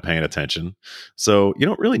is kind of paying attention. So you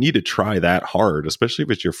don't really need to try that hard, especially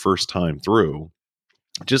if it's your first time through.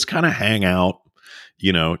 Just kind of hang out,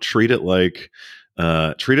 treat it like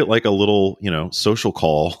a little, social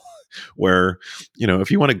call where,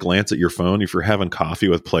 if you want to glance at your phone, if you're having coffee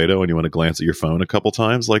with Plato and you want to glance at your phone a couple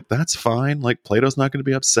times, like that's fine. Like Plato's not going to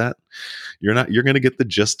be upset. You're going to get the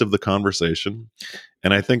gist of the conversation.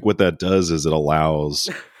 And I think what that does is it allows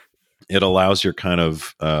your kind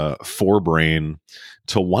of forebrain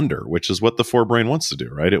to wonder, which is what the forebrain wants to do,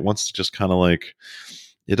 right? It wants to just kind of like,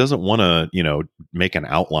 it doesn't want to, make an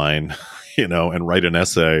outline, and write an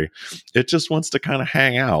essay. It just wants to kind of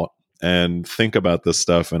hang out and think about this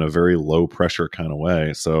stuff in a very low pressure kind of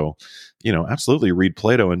way. So, absolutely read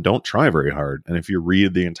Plato and don't try very hard. And if you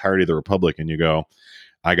read the entirety of the Republic and you go,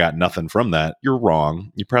 I got nothing from that, you're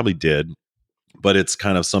wrong. You probably did. But it's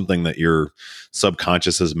kind of something that your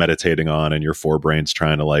subconscious is meditating on and your forebrain's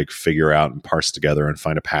trying to like figure out and parse together and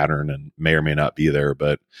find a pattern and may or may not be there.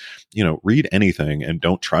 But, read anything and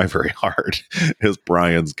don't try very hard is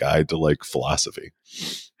Brian's guide to like philosophy.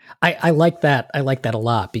 I like that. I like that a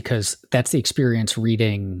lot because that's the experience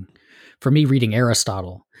reading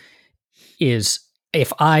Aristotle is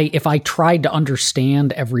if I tried to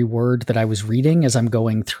understand every word that I was reading as I'm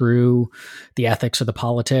going through the ethics or the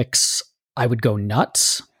politics, I would go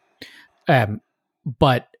nuts.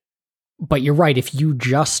 But you're right. If you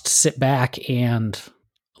just sit back and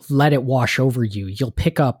let it wash over you, you'll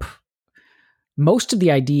pick up most of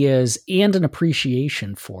the ideas and an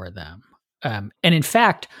appreciation for them. And in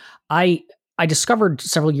fact, I discovered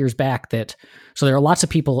several years back that, so there are lots of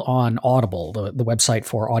people on Audible, the website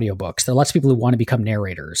for audiobooks. There are lots of people who want to become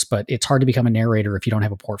narrators, but it's hard to become a narrator if you don't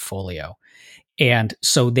have a portfolio. And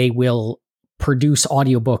so they will produce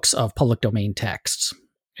audiobooks of public domain texts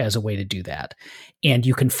as a way to do that. And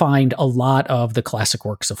you can find a lot of the classic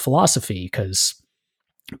works of philosophy because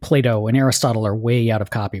Plato and Aristotle are way out of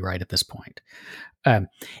copyright at this point.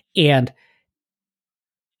 And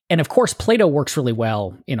of course, Plato works really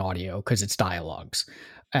well in audio because it's dialogues.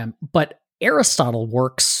 But Aristotle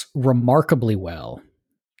works remarkably well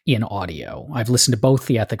in audio. I've listened to both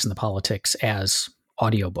the Ethics and the Politics as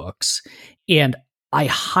audiobooks, and I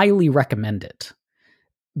highly recommend it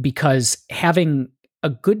because having a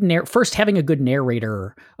good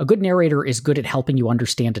narrator is good at helping you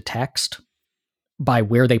understand a text by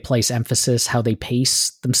where they place emphasis, how they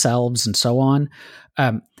pace themselves, and so on.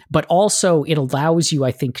 But also it allows you,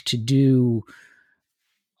 I think, to do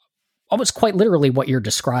almost quite literally what you're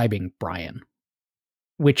describing, Brian,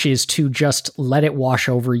 which is to just let it wash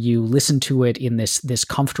over you, listen to it in this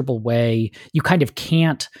comfortable way. You kind of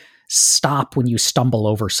can't stop when you stumble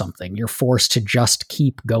over something. You're forced to just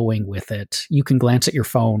keep going with it. You can glance at your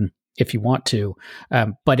phone if you want to,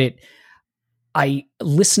 but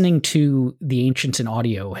listening to the ancients in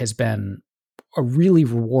audio has been a really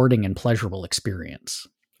rewarding and pleasurable experience.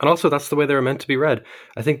 And also, that's the way they were meant to be read.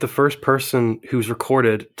 I think the first person who's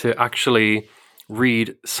recorded to actually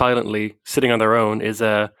read silently, sitting on their own, is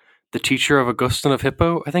the teacher of Augustine of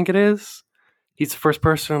Hippo, I think it is. He's the first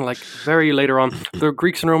person, like very later on. The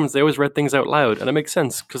Greeks and Romans, they always read things out loud, and it makes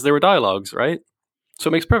sense because they were dialogues, right? So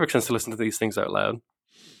it makes perfect sense to listen to these things out loud.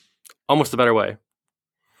 Almost a better way.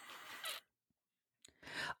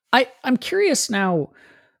 I'm curious now,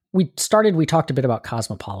 we talked a bit about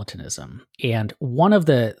cosmopolitanism, and one of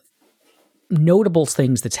the notable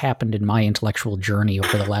things that's happened in my intellectual journey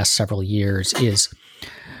over the last several years is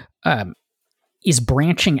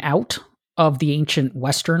branching out of the ancient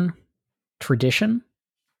Western tradition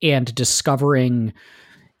and discovering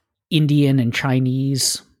Indian and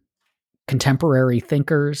Chinese contemporary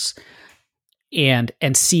thinkers and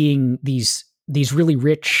seeing these really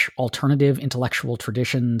rich alternative intellectual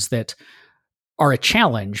traditions that are a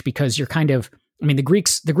challenge because you're kind of, I mean, the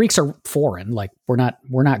Greeks are foreign. Like we're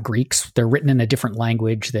not Greeks. They're written in a different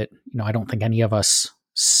language that, I don't think any of us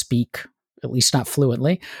speak, at least not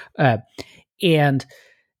fluently.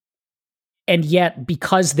 And yet,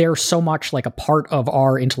 because they're so much like a part of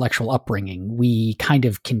our intellectual upbringing, we kind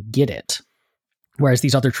of can get it. Whereas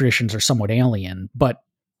these other traditions are somewhat alien, but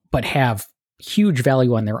have huge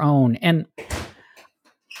value on their own. And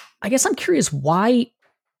I guess I'm curious, why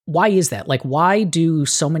is that? Like, why do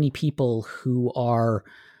so many people who are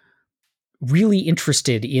really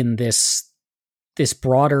interested in this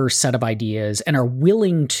broader set of ideas and are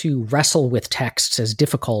willing to wrestle with texts as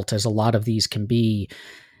difficult as a lot of these can be,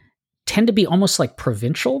 tend to be almost like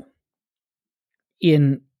provincial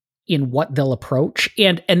in what they'll approach.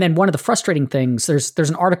 And then one of the frustrating things, there's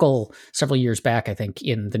an article several years back, I think,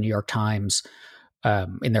 in the New York Times,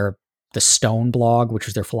 in the Stone blog, which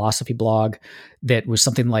was their philosophy blog, that was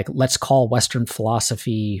something like, let's call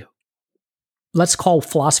philosophy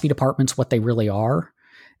departments what they really are.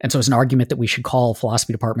 And so it's an argument that we should call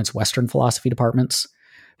philosophy departments Western philosophy departments,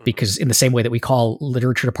 because in the same way that we call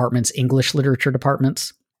literature departments English literature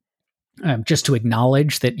departments, just to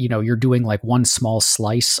acknowledge that, you're doing like one small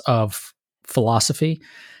slice of philosophy.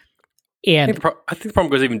 And I think the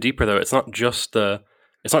problem goes even deeper, though. It's not just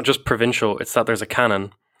provincial. It's that there's a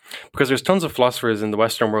canon, because there's tons of philosophers in the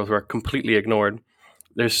Western world who are completely ignored.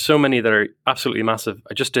 There's so many that are absolutely massive.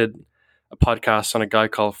 I just did a podcast on a guy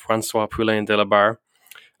called Francois Poulain de la Barre,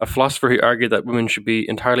 a philosopher who argued that women should be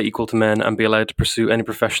entirely equal to men and be allowed to pursue any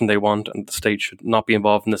profession they want, and the state should not be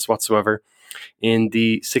involved in this whatsoever. In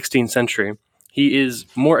the 16th century, he is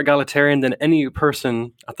more egalitarian than any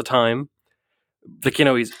person at the time. Like,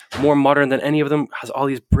 he's more modern than any of them, has all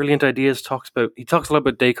these brilliant ideas, he talks a lot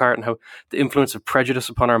about Descartes and how the influence of prejudice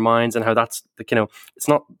upon our minds, and how that's, it's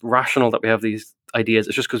not rational that we have these ideas.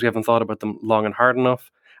 It's just because we haven't thought about them long and hard enough,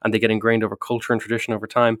 and they get ingrained over culture and tradition over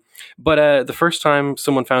time. But the first time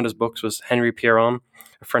someone found his books was Henri Pierron,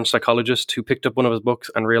 a French psychologist, who picked up one of his books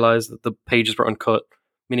and realized that the pages were uncut,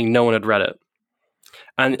 meaning no one had read it.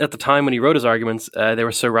 And at the time when he wrote his arguments, they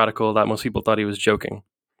were so radical that most people thought he was joking.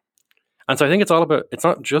 And so I think it's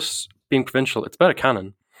not just being provincial, it's about a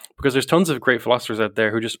canon. Because there's tons of great philosophers out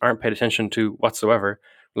there who just aren't paid attention to whatsoever.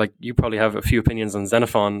 Like, you probably have a few opinions on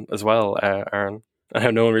Xenophon as well, Aaron. I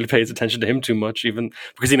know no one really pays attention to him too much, even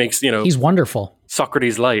because he makes, he's wonderful.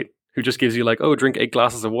 Socrates light, who just gives you like, drink 8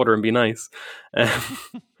 glasses of water and be nice.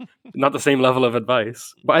 Not the same level of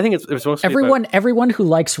advice. But I think it's mostly everyone who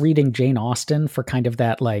likes reading Jane Austen for kind of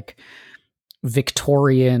that like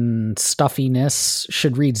Victorian stuffiness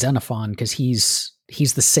should read Xenophon, because he's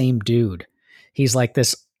the same dude. He's like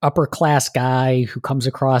this upper class guy who comes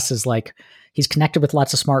across as like he's connected with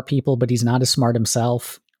lots of smart people, but he's not as smart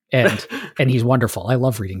himself. And he's wonderful. I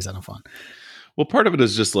love reading Xenophon. Well, part of it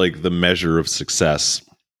is just like the measure of success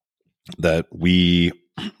that we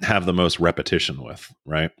have the most repetition with,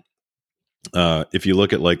 right? If you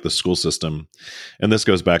look at like the school system, and this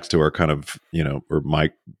goes back to our kind of, or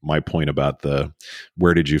my point about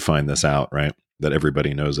where did you find this out, right? That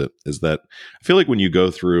everybody knows it, is that I feel like when you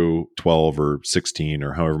go through 12 or 16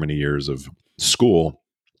 or however many years of school,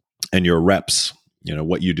 and your reps,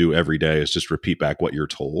 what you do every day is just repeat back what you're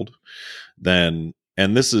told, and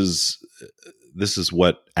this is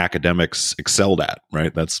what academics excelled at,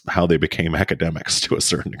 right? That's how they became academics to a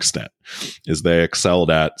certain extent, is they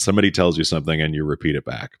excelled at somebody tells you something and you repeat it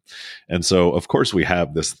back. And so, of course, we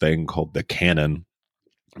have this thing called the canon,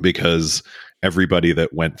 because everybody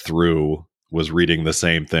that went through was reading the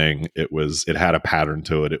same thing. It had a pattern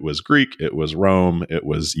to it. It was Greek, it was Rome, it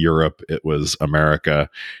was Europe, it was America,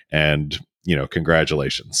 and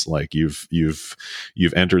congratulations. Like you've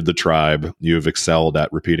entered the tribe. You've excelled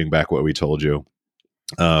at repeating back what we told you.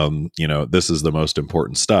 This is the most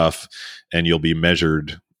important stuff, and you'll be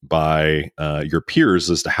measured by your peers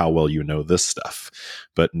as to how well you know this stuff.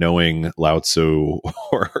 But knowing Lao Tzu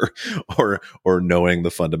or knowing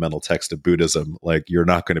the fundamental text of Buddhism, like there's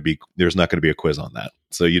not going to be a quiz on that.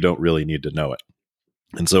 So you don't really need to know it.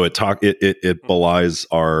 And so it belies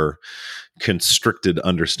our constricted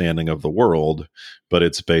understanding of the world, but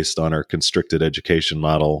it's based on our constricted education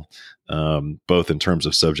model, both in terms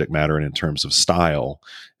of subject matter and in terms of style.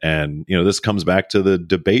 And, this comes back to the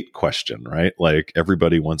debate question, right? Like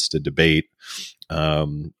everybody wants to debate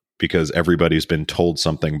because everybody's been told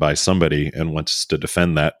something by somebody and wants to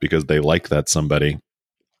defend that because they like that somebody.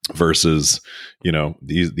 Versus,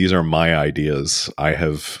 these are my ideas. I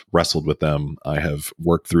have wrestled with them. I have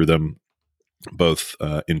worked through them both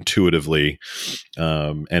intuitively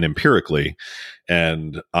and empirically.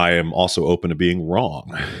 And I am also open to being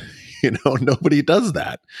wrong. Nobody does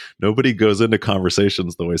that. Nobody goes into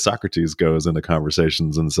conversations the way Socrates goes into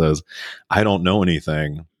conversations and says, I don't know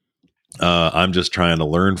anything. I'm just trying to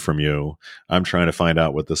learn from you. I'm trying to find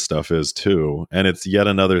out what this stuff is too. And it's yet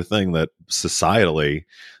another thing that societally,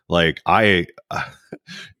 like I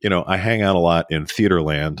hang out a lot in theater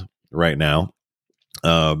land right now,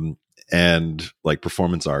 and like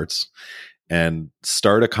performance arts, and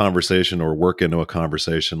start a conversation or work into a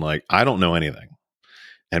conversation like, I don't know anything.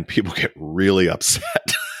 And people get really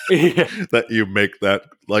upset that you make that.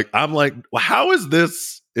 Like, I'm like, well, how is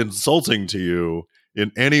this insulting to you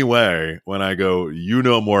in any way when I go, you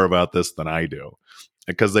know more about this than I do?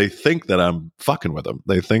 because they think that I'm fucking with them.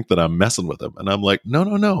 They think that I'm messing with them. And I'm like,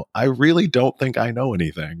 no. I really don't think I know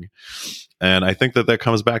anything. And I think that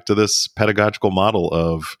comes back to this pedagogical model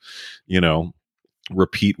of,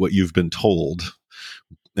 repeat what you've been told.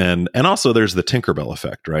 And also there's the Tinkerbell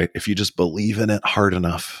effect, right? If you just believe in it hard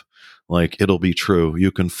enough, like it'll be true,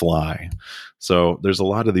 you can fly. So there's a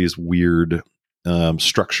lot of these weird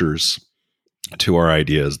structures to our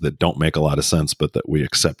ideas that don't make a lot of sense, but that we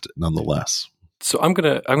accept nonetheless. So I'm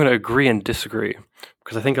gonna agree and disagree,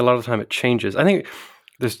 because I think a lot of the time it changes. I think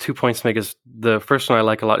there's 2 points to make. Is the first one I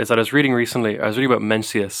like a lot is that I was reading about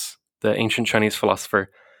Mencius, the ancient Chinese philosopher,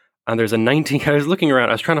 and there's I was looking around,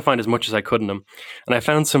 I was trying to find as much as I could in him, and I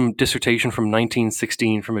found some dissertation from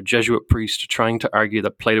 1916 from a Jesuit priest trying to argue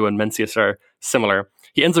that Plato and Mencius are similar.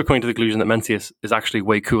 He ends up coming to the conclusion that Mencius is actually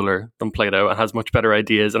way cooler than Plato and has much better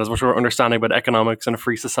ideas and has much more understanding about economics and a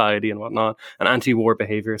free society and whatnot, and anti-war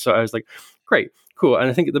behavior. So I was like, great, cool. And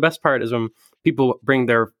I think the best part is when people bring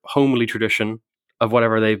their homely tradition of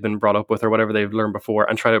whatever they've been brought up with or whatever they've learned before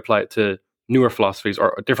and try to apply it to newer philosophies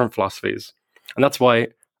or different philosophies. And that's why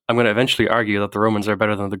I'm going to eventually argue that the Romans are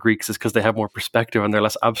better than the Greeks, is because they have more perspective and they're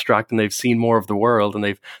less abstract and they've seen more of the world and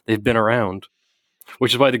they've been around.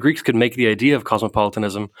 Which is why the Greeks could make the idea of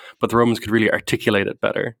cosmopolitanism, but the Romans could really articulate it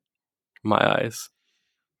better, in my eyes.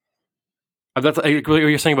 That's what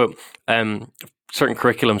you're saying about certain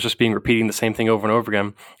curriculums just repeating the same thing over and over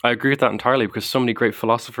again. I agree with that entirely, because so many great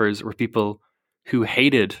philosophers were people who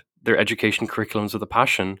hated their education curriculums with a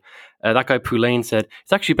passion. That guy Poulain said,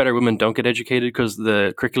 it's actually better women don't get educated because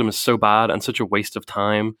the curriculum is so bad and such a waste of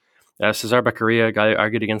time. Cesare Beccaria, a guy who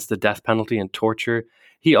argued against the death penalty and torture,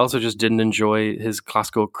 he also just didn't enjoy his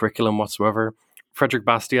classical curriculum whatsoever. Frederick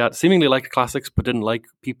Bastiat seemingly liked classics, but didn't like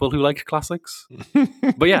people who liked classics.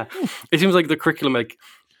 But yeah, it seems like the curriculum, like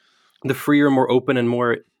the freer, more open, and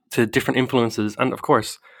more to different influences. And of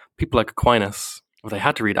course, people like Aquinas, well, they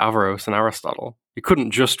had to read Averroes and Aristotle. You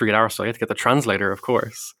couldn't just read Aristotle, you had to get the translator, of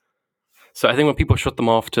course. So I think when people shut them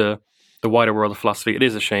off to the wider world of philosophy, it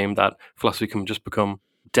is a shame that philosophy can just become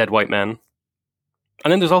dead white men.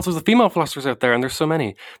 And then there's also the female philosophers out there, and there's so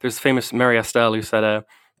many. There's the famous Mary Estelle who said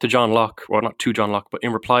to John Locke, well, not to John Locke, but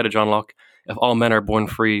in reply to John Locke, if all men are born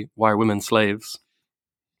free, why are women slaves?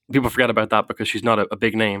 People forget about that because she's not a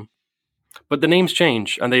big name. But the names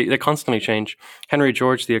change, and they constantly change. Henry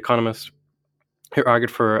George, the economist, who argued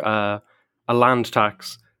for a land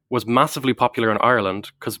tax, was massively popular in Ireland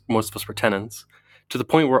because most of us were tenants, to the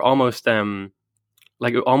point where almost outsold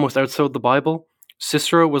the Bible.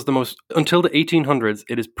 Cicero was the most, until the 1800s,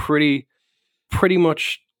 it is pretty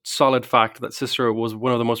much solid fact that Cicero was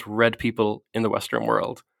one of the most read people in the Western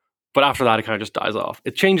world. But after that, it kind of just dies off.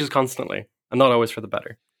 It changes constantly, and not always for the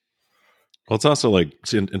better. Well, it's also like,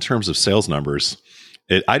 in terms of sales numbers,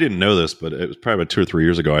 I didn't know this, but it was probably about 2 or 3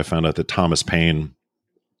 years ago, I found out that Thomas Paine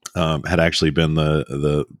had actually been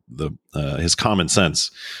his Common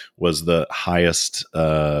Sense was the highest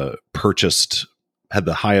had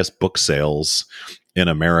the highest book sales in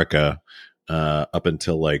America up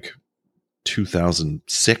until like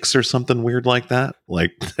 2006 or something weird like that.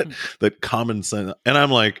 Like that Common Sense,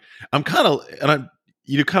 and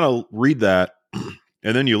you kind of read that,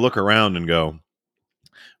 and then you look around and go,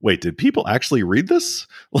 "Wait, did people actually read this?"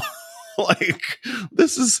 Like,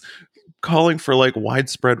 this is calling for like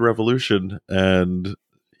widespread revolution and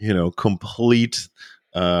complete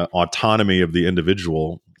autonomy of the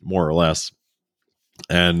individual, more or less.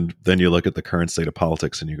 And then you look at the current state of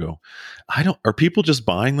politics and you go, are people just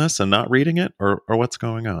buying this and not reading it, or what's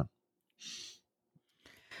going on?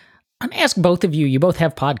 I'm going to ask both of you. You both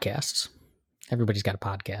have podcasts. Everybody's got a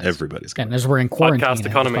podcast. Everybody's got. And as we're in quarantine, podcast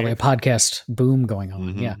economy. There's probably a podcast boom going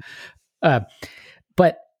on. Mm-hmm. Yeah.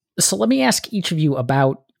 But so let me ask each of you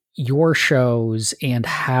about your shows and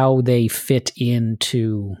how they fit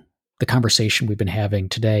into the conversation we've been having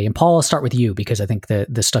today. And Paul, I'll start with you, because I think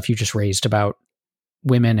the stuff you just raised about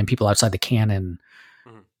women and people outside the canon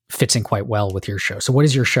fits in quite well with your show. So what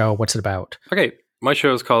is your show? What's it about? Okay. My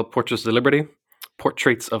show is called Portraits of Liberty.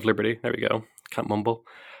 Portraits of Liberty. There we go. Can't mumble.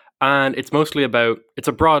 And it's mostly about, it's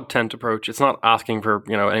a broad tent approach. It's not asking for,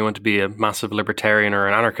 anyone to be a massive libertarian or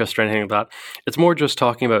an anarchist or anything like that. It's more just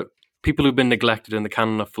talking about people who've been neglected in the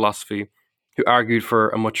canon of philosophy who argued for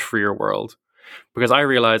a much freer world. Because I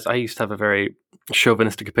realized I used to have a very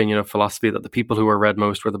chauvinistic opinion of philosophy, that the people who were read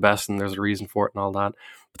most were the best and there's a reason for it and all that.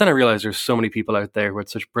 But then I realized there's so many people out there who had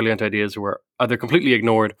such brilliant ideas who were either completely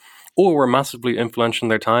ignored or were massively influential in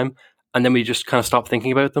their time. And then we just kind of stopped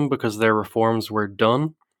thinking about them because their reforms were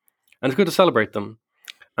done. And it's good to celebrate them.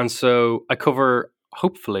 And so I cover,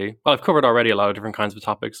 hopefully, I've covered already a lot of different kinds of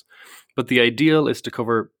topics, but the ideal is to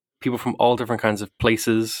cover people from all different kinds of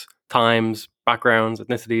places, times, backgrounds,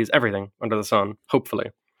 ethnicities, everything under the sun,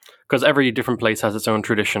 hopefully. Because every different place has its own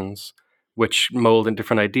traditions, which mold in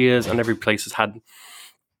different ideas, and every place has had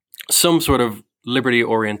some sort of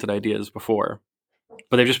liberty-oriented ideas before,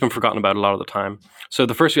 but they've just been forgotten about a lot of the time. So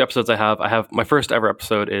the first few episodes I have my first ever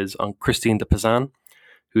episode is on Christine de Pizan,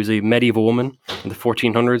 who's a medieval woman in the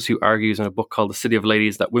 1400s who argues in a book called The City of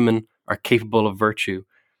Ladies that women are capable of virtue.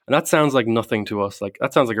 And that sounds like nothing to us. Like,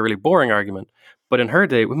 that sounds like a really boring argument. But in her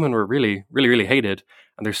day, women were really, really, really hated.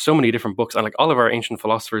 And there's so many different books. And like all of our ancient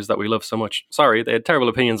philosophers that we love so much, they had terrible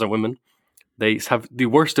opinions on women. They have the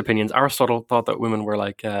worst opinions. Aristotle thought that women were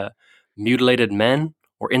like mutilated men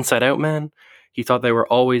or inside out men. He thought they were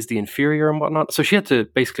always the inferior and whatnot. So she had to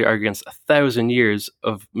basically argue against 1,000 years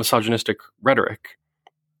of misogynistic rhetoric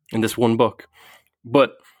in this one book.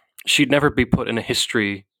 But she'd never be put in a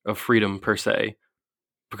history of freedom per se,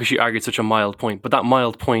 because she argued such a mild point. But that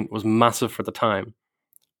mild point was massive for the time.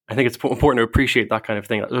 I think it's important to appreciate that kind of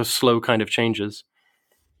thing, those slow kind of changes.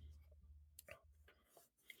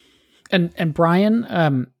 And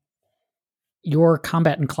Brian, your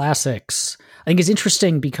Combat and Classics, I think, is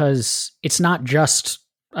interesting because it's not just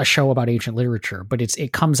a show about ancient literature, but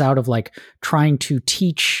it comes out of like trying to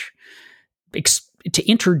teach, to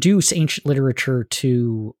introduce ancient literature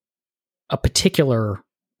to a particular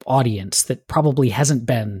audience that probably hasn't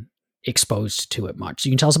been exposed to it much. So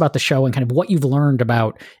you can tell us about the show and kind of what you've learned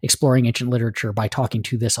about exploring ancient literature by talking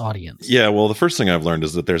to this audience. Yeah, well, the first thing I've learned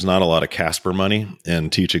is that there's not a lot of Casper money in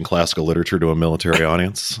teaching classical literature to a military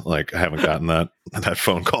audience. Like, I haven't gotten that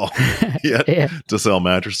phone call yet to sell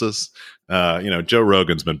mattresses. Joe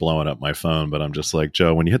Rogan's been blowing up my phone, but I'm just like,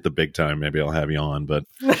 Joe, when you hit the big time, maybe I'll have you on. But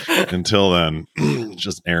until then,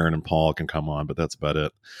 just Aaron and Paul can come on, but that's about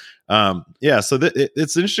it. So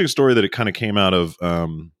it's an interesting story that it kind of came out of,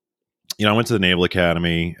 I went to the Naval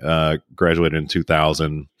Academy, graduated in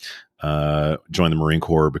 2000, joined the Marine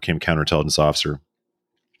Corps, became a counterintelligence officer.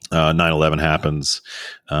 9/11 happens.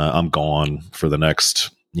 I'm gone for the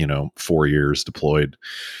next, 4 years, deployed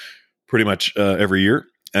pretty much every year.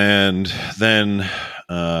 And then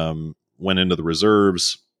went into the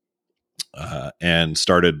reserves and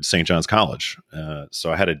started St. John's College.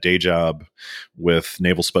 So I had a day job with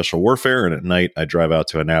Naval Special Warfare, and at night I drive out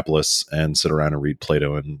to Annapolis and sit around and read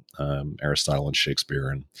Plato and Aristotle and Shakespeare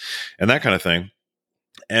and that kind of thing.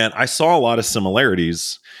 And I saw a lot of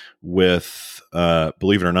similarities with,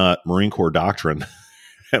 believe it or not, Marine Corps doctrine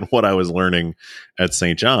and what I was learning at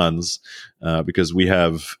St. John's, because we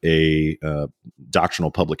have a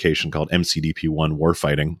doctrinal publication called MCDP-1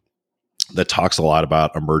 Warfighting that talks a lot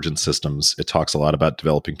about emergent systems. It talks a lot about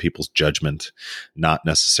developing people's judgment, not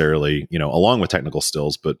necessarily, along with technical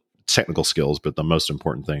skills, but the most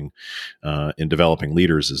important thing in developing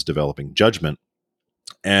leaders is developing judgment.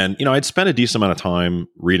 And, I'd spent a decent amount of time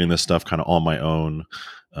reading this stuff kind of on my own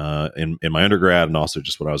in my undergrad, and also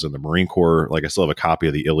just when I was in the Marine Corps. Like, I still have a copy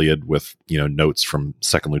of the Iliad with, notes from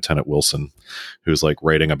Second Lieutenant Wilson, who's like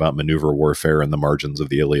writing about maneuver warfare in the margins of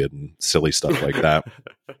the Iliad and silly stuff like that.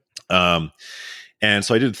 And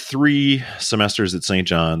so I did 3 semesters at St.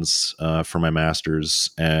 John's for my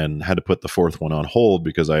master's, and had to put the 4th one on hold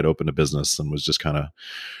because I had opened a business and was just kind of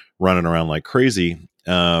running around like crazy.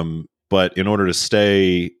 But in order to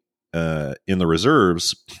stay in the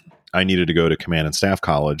reserves, I needed to go to Command and Staff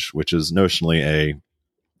College, which is notionally a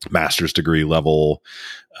master's degree level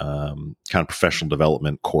kind of professional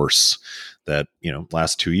development course that,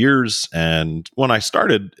 lasts 2 years. And when I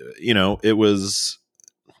started, it was...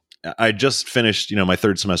 I just finished, my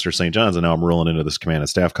 3rd semester at St. John's, and now I'm rolling into this Command and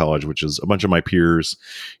Staff College, which is a bunch of my peers,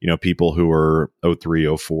 people who are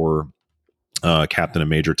 03, 04, captain and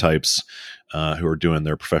major types, who are doing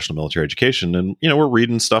their professional military education. And, we're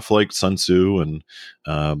reading stuff like Sun Tzu, and,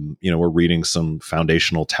 we're reading some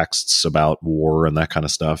foundational texts about war and that kind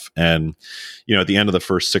of stuff. And, at the end of the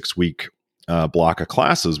first 6-week block of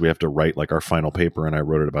classes, we have to write like our final paper. And I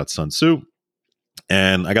wrote it about Sun Tzu,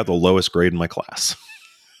 and I got the lowest grade in my class.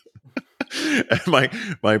 And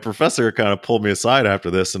my professor kind of pulled me aside after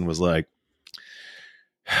this and was like,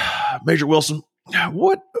 Major Wilson,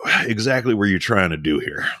 what exactly were you trying to do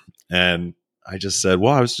here? And I just said,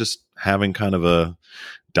 well, I was just having kind of a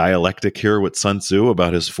dialectic here with Sun Tzu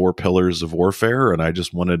about his 4 pillars of warfare. And I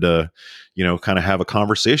just wanted to, kind of have a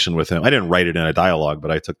conversation with him. I didn't write it in a dialogue,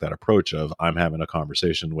 but I took that approach of, I'm having a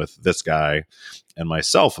conversation with this guy and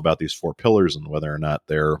myself about these 4 pillars and whether or not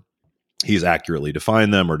he's accurately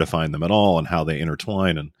defined them or defined them at all and how they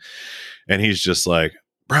intertwine. And he's just like,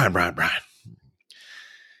 Brian,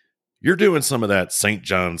 you're doing some of that St.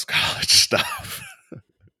 John's College stuff.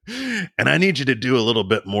 and I need you to do a little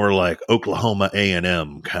bit more like Oklahoma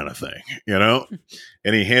A&M kind of thing, you know?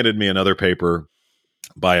 And he handed me another paper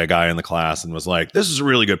by a guy in the class and was like, this is a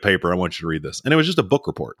really good paper. I want you to read this. And it was just a book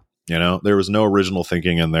report. You know, there was no original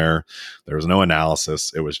thinking in there. There was no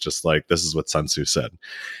analysis. It was just like, this is what Sun Tzu said.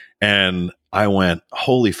 And I went,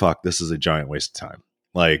 holy fuck, this is a giant waste of time.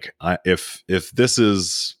 Like, if this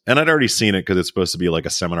is, and I'd already seen it because it's supposed to be like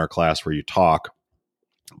a seminar class where you talk,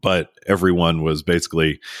 but everyone was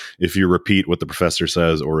basically, if you repeat what the professor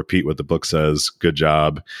says or repeat what the book says, good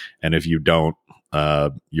job. And if you don't,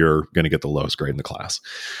 you're going to get the lowest grade in the class.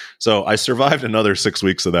 So I survived another 6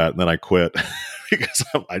 weeks of that, and then I quit because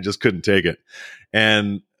I just couldn't take it.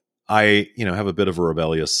 And I, have a bit of a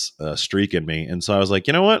rebellious streak in me. And so I was like,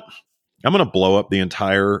 you know what? I'm going to blow up the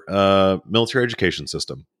entire military education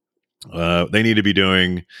system. They need to be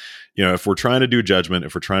doing, if we're trying to do judgment,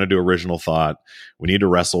 if we're trying to do original thought, we need to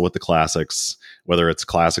wrestle with the classics, whether it's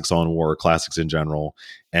classics on war, classics in general,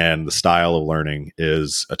 and the style of learning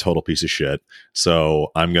is a total piece of shit.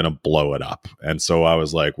 So I'm going to blow it up. And so I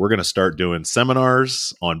was like, we're going to start doing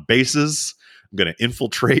seminars on bases. I'm going to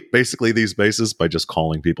infiltrate basically these bases by just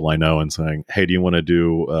calling people I know and saying, hey, do you want to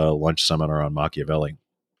do a lunch seminar on Machiavelli?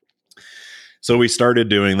 So we started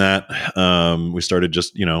doing that. We started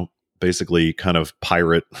just, basically kind of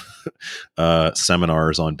pirate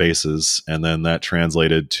seminars on bases. And then that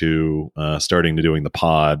translated to starting to doing the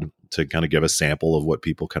pod to kind of give a sample of what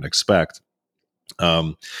people can expect.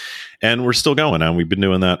 And we're still going. And we've been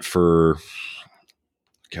doing that for,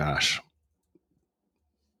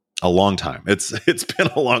 a long time. It's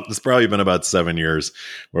probably been about 7 years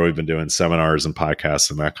where we've been doing seminars and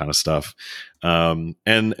podcasts and that kind of stuff. And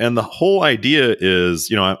the whole idea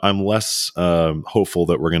is, I'm less hopeful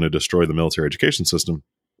that we're going to destroy the military education system,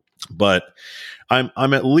 but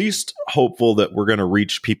I'm at least hopeful that we're going to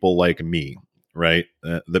reach people like me, right?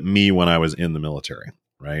 That me when I was in the military,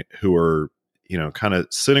 right? Who are, kind of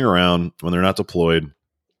sitting around when they're not deployed,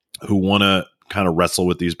 who want to kind of wrestle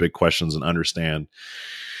with these big questions and understand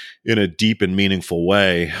in a deep and meaningful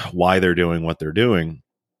way why they're doing what they're doing,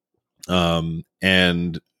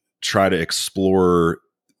 and try to explore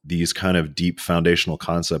these kind of deep foundational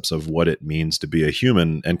concepts of what it means to be a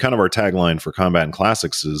human. And kind of our tagline for Combat and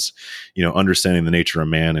Classics is, understanding the nature of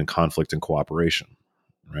man and conflict and cooperation,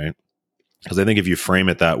 right? Because I think if you frame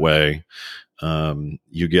it that way,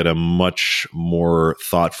 you get a much more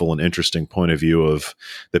thoughtful and interesting point of view of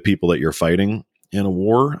the people that you're fighting in a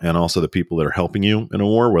war, and also the people that are helping you in a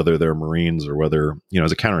war, whether they're Marines or whether,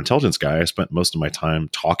 as a counterintelligence guy, I spent most of my time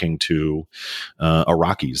talking to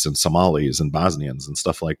Iraqis and Somalis and Bosnians and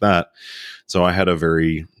stuff like that. So I had a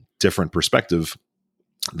very different perspective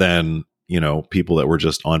than, people that were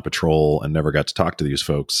just on patrol and never got to talk to these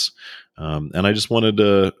folks. And I just wanted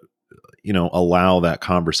to, allow that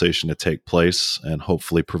conversation to take place and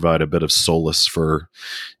hopefully provide a bit of solace for,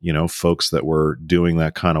 folks that were doing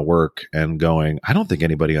that kind of work and going, I don't think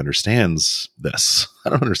anybody understands this.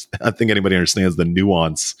 I think anybody understands the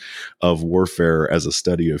nuance of warfare as a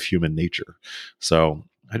study of human nature. So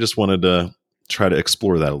I just wanted to try to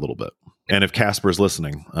explore that a little bit. And if Casper's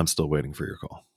listening, I'm still waiting for your call.